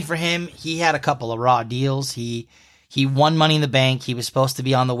 Unfortunately for him, he had a couple of raw deals. He won Money in the Bank. He was supposed to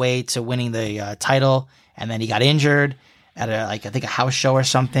be on the way to winning the title, and then he got injured at I think a house show or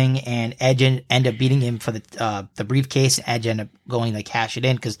something, and Edge ended up beating him for the briefcase, and Edge ended up going to cash it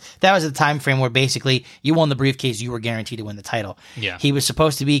in, because that was the time frame where basically you won the briefcase, you were guaranteed to win the title. Yeah. He was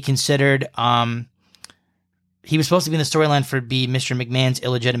supposed to be considered, he was supposed to be in the storyline for Mr. McMahon's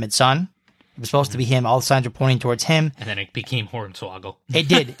illegitimate son. It was supposed to be him. All the signs were pointing towards him. And then it became Hornswoggle. It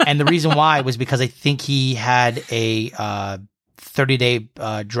did. And the reason why was because I think he had a 30-day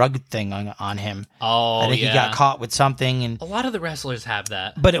drug thing on him. Oh, I think he got caught with something. And a lot of the wrestlers have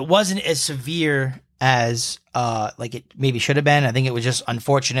that. But it wasn't as severe as it maybe should have been. I think it was just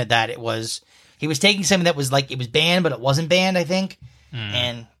unfortunate that he was taking something that was it was banned, but it wasn't banned, I think.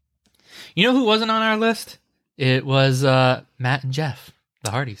 And you know who wasn't on our list? It was Matt and Jeff,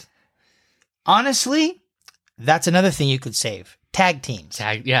 the Hardys. Honestly, that's another thing you could save. Tag teams.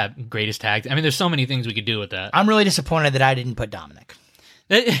 Greatest tag. I mean, there's so many things we could do with that. I'm really disappointed that I didn't put Dominic.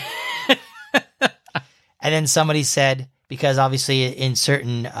 And then somebody said, because obviously in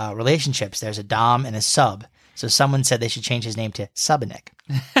certain relationships, there's a Dom and a Sub. So someone said they should change his name to Subanik.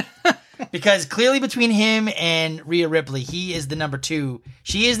 Because clearly between him and Rhea Ripley, he is the number 2.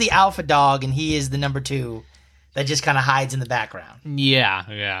 She is the alpha dog, and he is the number 2 that just kind of hides in the background.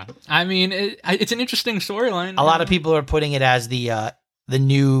 Yeah. I mean, it's an interesting storyline. A lot of people are putting it as the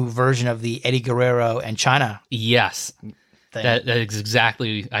new version of the Eddie Guerrero and China. Yes. That is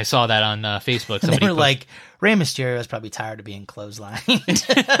exactly. I saw that on Facebook. They were like, Rey Mysterio is probably tired of being clotheslined.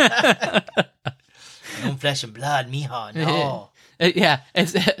 flesh and blood, mija. No. Yeah,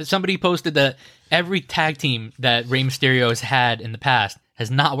 somebody posted that every tag team that Rey Mysterio has had in the past has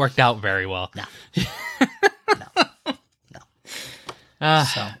not worked out very well. No.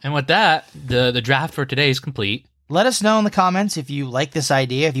 And with that, the draft for today is complete. Let us know in the comments if you like this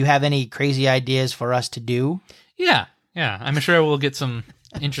idea, if you have any crazy ideas for us to do. Yeah. I'm sure we'll get some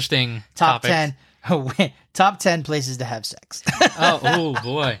interesting Top topics. 10 places to have sex. oh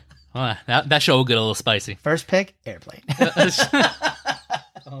boy. That show will get a little spicy. First pick, airplane.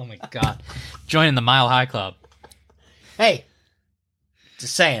 Oh my god. Joining the Mile High Club. Hey,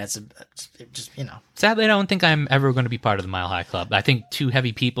 just saying, it's just, Sadly, I don't think I'm ever going to be part of the Mile High Club. I think two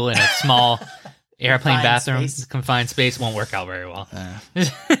heavy people in a small airplane bathroom, confined space, won't work out very well.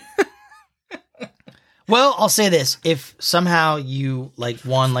 Well, I'll say this. If somehow you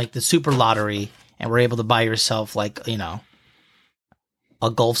won the super lottery and were able to buy yourself a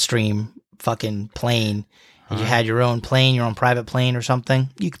Gulfstream fucking plane, and you had your own plane, your own private plane or something,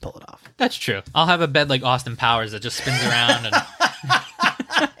 you could pull it off. That's true. I'll have a bed like Austin Powers that just spins around and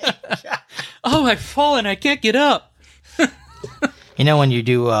oh, I've fallen. I can't get up. When you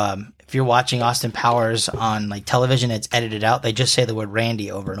do, if you're watching Austin Powers on television, it's edited out. They just say the word Randy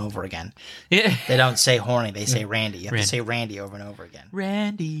over and over again. Yeah. They don't say horny. They say Randy. You have to say Randy over and over again.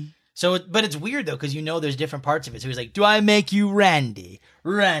 Randy. So, but it's weird though, because there's different parts of it. So he's like, do I make you Randy?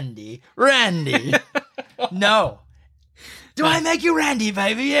 Randy. Randy. No. Do I make you Randy,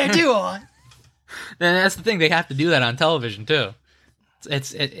 baby? Yeah, do I? And that's the thing. They have to do that on television too.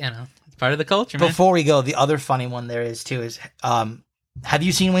 It's part of the culture, man. Before we go, the other funny one there is too is, have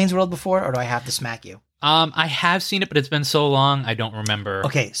you seen Wayne's World before, or do I have to smack you? I have seen it, but it's been so long, I don't remember.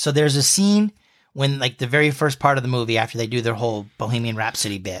 Okay, so there's a scene when the very first part of the movie, after they do their whole Bohemian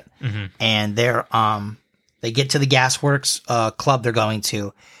Rhapsody bit, and they get to the gasworks club they're going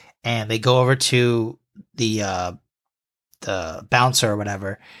to, and they go over to the bouncer or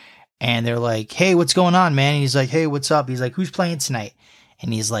whatever, and they're like, "Hey, what's going on, man?" And he's like, "Hey, what's up?" He's like, "Who's playing tonight?"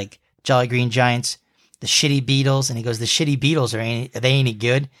 And he's like, "Jolly Green Giants, the shitty Beatles." And he goes, "The shitty Beatles, are they any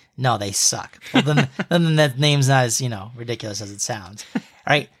good?" "No, they suck." Well, then that name's not as ridiculous as it sounds. All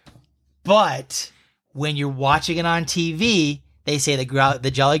right. But when you're watching it on TV, they say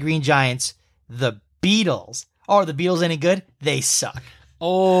the Jolly Green Giants, the Beatles. Oh, are the Beatles any good? They suck.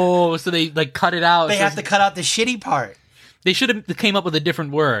 Oh, so they cut it out. They have to cut out the shitty part. They should have came up with a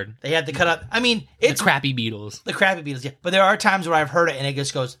different word. They had to cut out. I mean, it's the crappy Beatles. The crappy Beatles, yeah. But there are times where I've heard it and it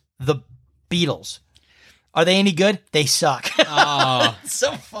just goes, the Beatles. Are they any good? They suck. Oh. It's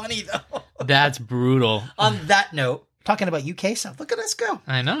so funny, though. That's brutal. On that note, talking about UK stuff, look at us go.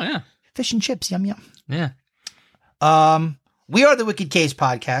 I know, yeah. Fish and chips, yum, yum. Yeah. We are the Wicked Case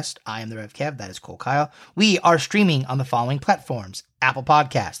Podcast. I am the Rev Kev. That is Cole Kyle. We are streaming on the following platforms: Apple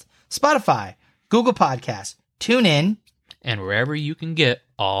Podcast, Spotify, Google Podcast, TuneIn, and wherever you can get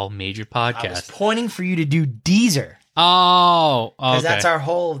all major podcasts. I was pointing for you to do Deezer. Oh, okay. Because that's our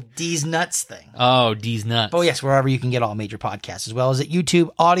whole D's Nuts thing. Oh, D's Nuts. Oh, yes, wherever you can get all major podcasts, as well as at YouTube,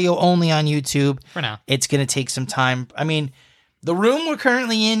 audio only on YouTube. For now. It's going to take some time. I mean, the room we're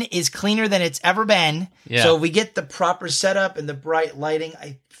currently in is cleaner than it's ever been. Yeah. So if we get the proper setup and the bright lighting,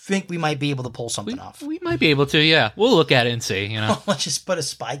 I think we might be able to pull something off. We might be able to, yeah. We'll look at it and see, Let's just put a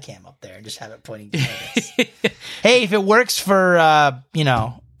spy cam up there and just have it pointing to us. Hey, if it works for,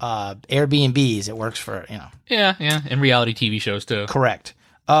 Airbnbs, it works for, Yeah, and reality TV shows, too. Correct.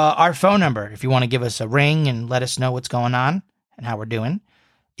 Our phone number, if you want to give us a ring and let us know what's going on and how we're doing,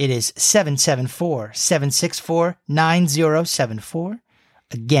 it is 774-764-9074.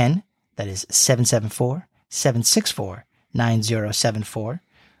 Again, that is 774-764-9074.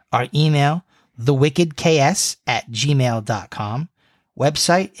 Our email, thewickedks@gmail.com.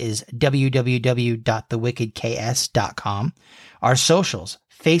 Website is www.thewickedks.com. Our socials,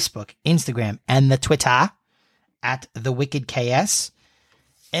 Facebook, Instagram, and the Twitter @thewickedks.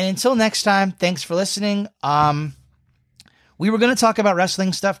 And until next time, thanks for listening. We were going to talk about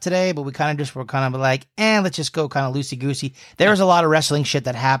wrestling stuff today, but we kind of were like, let's just go kind of loosey-goosey. There was a lot of wrestling shit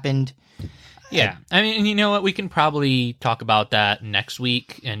that happened. Yeah. I mean, you know what? We can probably talk about that next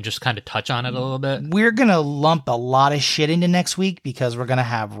week and just kind of touch on it a little bit. We're going to lump a lot of shit into next week because we're going to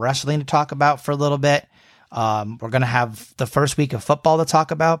have wrestling to talk about for a little bit. We're going to have the first week of football to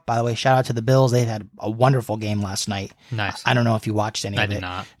talk about. By the way, shout out to the Bills. They had a wonderful game last night. Nice. I don't know if you watched any of it. I did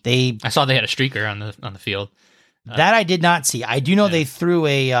not. I saw they had a streaker on the field. That I did not see. I do know they threw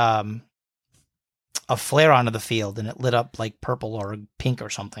a flare onto the field and it lit up like purple or pink or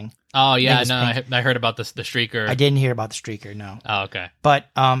something. Oh yeah, no, I heard about the streaker. I didn't hear about the streaker, no. Oh, okay. But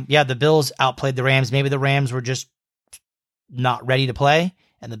the Bills outplayed the Rams. Maybe the Rams were just not ready to play.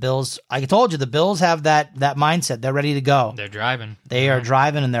 And the Bills, I told you, the Bills have that mindset. They're ready to go. They're driving. They are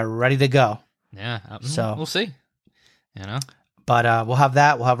driving, and they're ready to go. Yeah. So we'll see. You know? But we'll have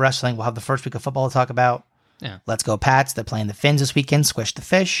that. We'll have wrestling. We'll have the first week of football to talk about. Yeah. Let's go, Pats. They're playing the Finns this weekend. Squish the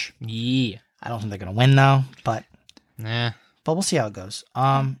fish. Yeah. I don't think they're going to win, though. But we'll see how it goes.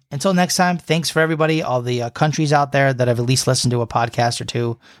 Until next time, thanks for everybody, all the countries out there that have at least listened to a podcast or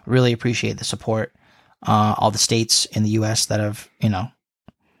two. Really appreciate the support. All the states in the U.S. that have,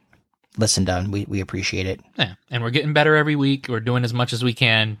 listened to, we appreciate it. Yeah, and we're getting better every week. We're doing as much as we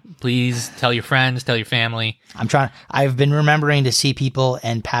can. Please tell your friends, tell your family. I've been remembering to see people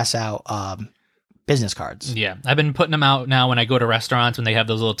and pass out business cards. Yeah, I've been putting them out now when I go to restaurants, when they have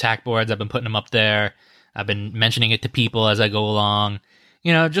those little tack boards. I've been putting them up there. I've been mentioning it to people as I go along.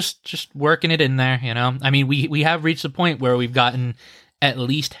 Just working it in there, I mean, we have reached the point where we've gotten at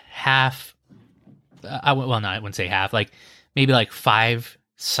least half, I wouldn't say half, like maybe like 5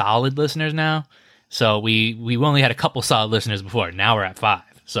 solid listeners now. So we only had a couple solid listeners before. Now we're at 5.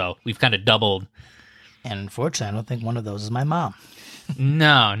 So we've kind of doubled. And unfortunately, I don't think one of those is my mom.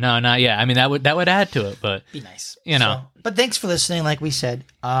 No, not yet. I mean, that would add to it, but be nice. But thanks for listening. Like we said,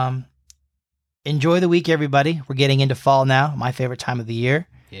 enjoy the week, everybody. We're getting into fall now, my favorite time of the year.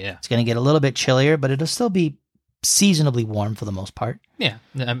 Yeah. It's going to get a little bit chillier, but it'll still be seasonably warm for the most part. Yeah.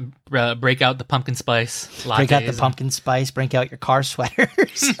 Break out the pumpkin spice lattes. Break out the pumpkin spice. Break out your car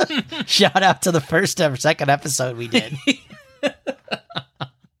sweaters. Shout out to the second episode we did.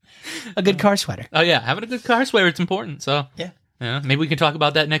 A good car sweater. Oh, yeah. Having a good car sweater, it's important. So, yeah. Maybe we can talk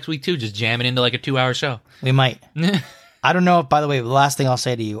about that next week, too. Just jam it into like a 2-hour show. We might. I don't know if, by the way, the last thing I'll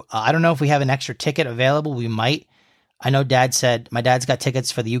say to you, I don't know if we have an extra ticket available. We might. I know my dad's got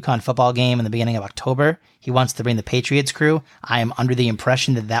tickets for the UConn football game in the beginning of October. He wants to bring the Patriots crew. I am under the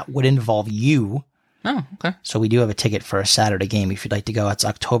impression that would involve you. Oh, okay. So we do have a ticket for a Saturday game if you'd like to go. It's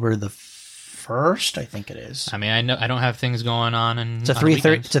October the 1st, I think it is. I mean, I know I don't have things going on. It's a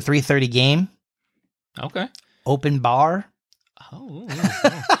 3:30. It's a 3:30 game. Okay. Open bar. Oh,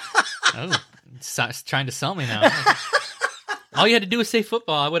 it's trying to sell me now. All you had to do was say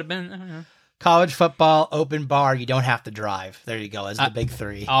football. I would have been. I don't know. College football, open bar. You don't have to drive. There you go. That's the big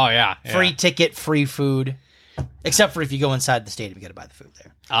 3. Oh, yeah. Free ticket, free food. Except for if you go inside the stadium, you got to buy the food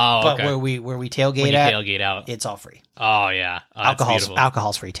there. Oh, but okay. where we tailgate when you at, tailgate out, it's all free. Oh, yeah. Oh,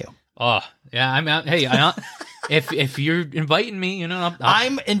 alcohol's free too. Oh, yeah. I'm out. Hey, if you're inviting me,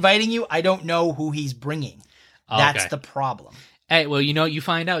 I'm inviting you. I don't know who he's bringing. That's the problem. Hey, well, you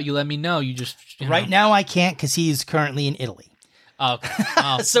find out. You let me know. You just right now I can't because he's currently in Italy. Okay.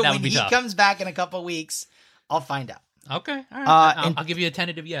 Oh, so when he comes back in a couple weeks, I'll find out. Okay. All right. I'll give you a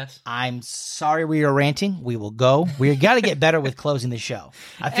tentative yes. I'm sorry we are ranting. We will go. We got to get better with closing the show.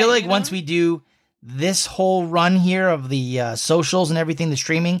 I feel like once we do this whole run here of the socials and everything, the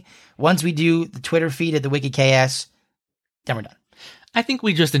streaming, once we do the Twitter feed at the Wicked KS, then we're done. I think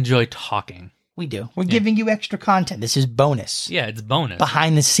we just enjoy talking. We do. We're giving you extra content. This is bonus. Yeah, it's bonus.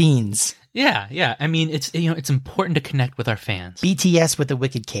 Behind the scenes. Yeah. I mean, it's it's important to connect with our fans. BTS with the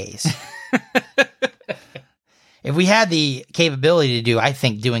Wicked Ks. If we had the capability to do, I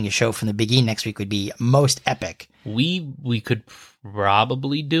think doing a show from the beginning next week would be most epic. We could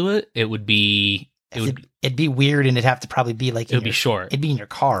probably do it. It'd be weird, and it'd have to probably be like it would be short. It'd be in your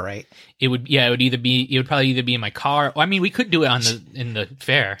car, right? It would probably either be in my car. I mean, we could do it in the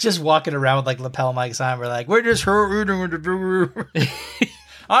fair. Just walking around with like lapel mics on. We're like, we're just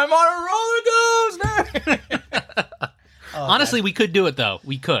I'm on a roller coaster. Honestly, we could do it though.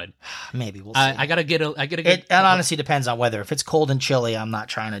 We could. Maybe we'll see. I gotta get. It honestly depends on weather. If it's cold and chilly, I'm not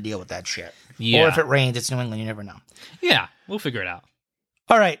trying to deal with that shit. Yeah. Or if it rains, it's New England. You never know. Yeah, we'll figure it out.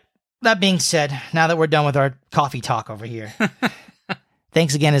 All right. That being said, now that we're done with our coffee talk over here,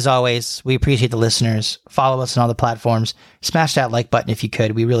 thanks again as always. We appreciate the listeners. Follow us on all the platforms. Smash that like button if you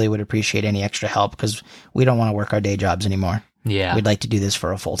could. We really would appreciate any extra help because we don't want to work our day jobs anymore. Yeah. We'd like to do this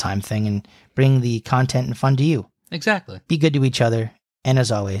for a full-time thing and bring the content and fun to you. Exactly. Be good to each other. And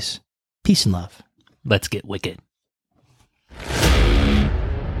as always, peace and love. Let's get wicked.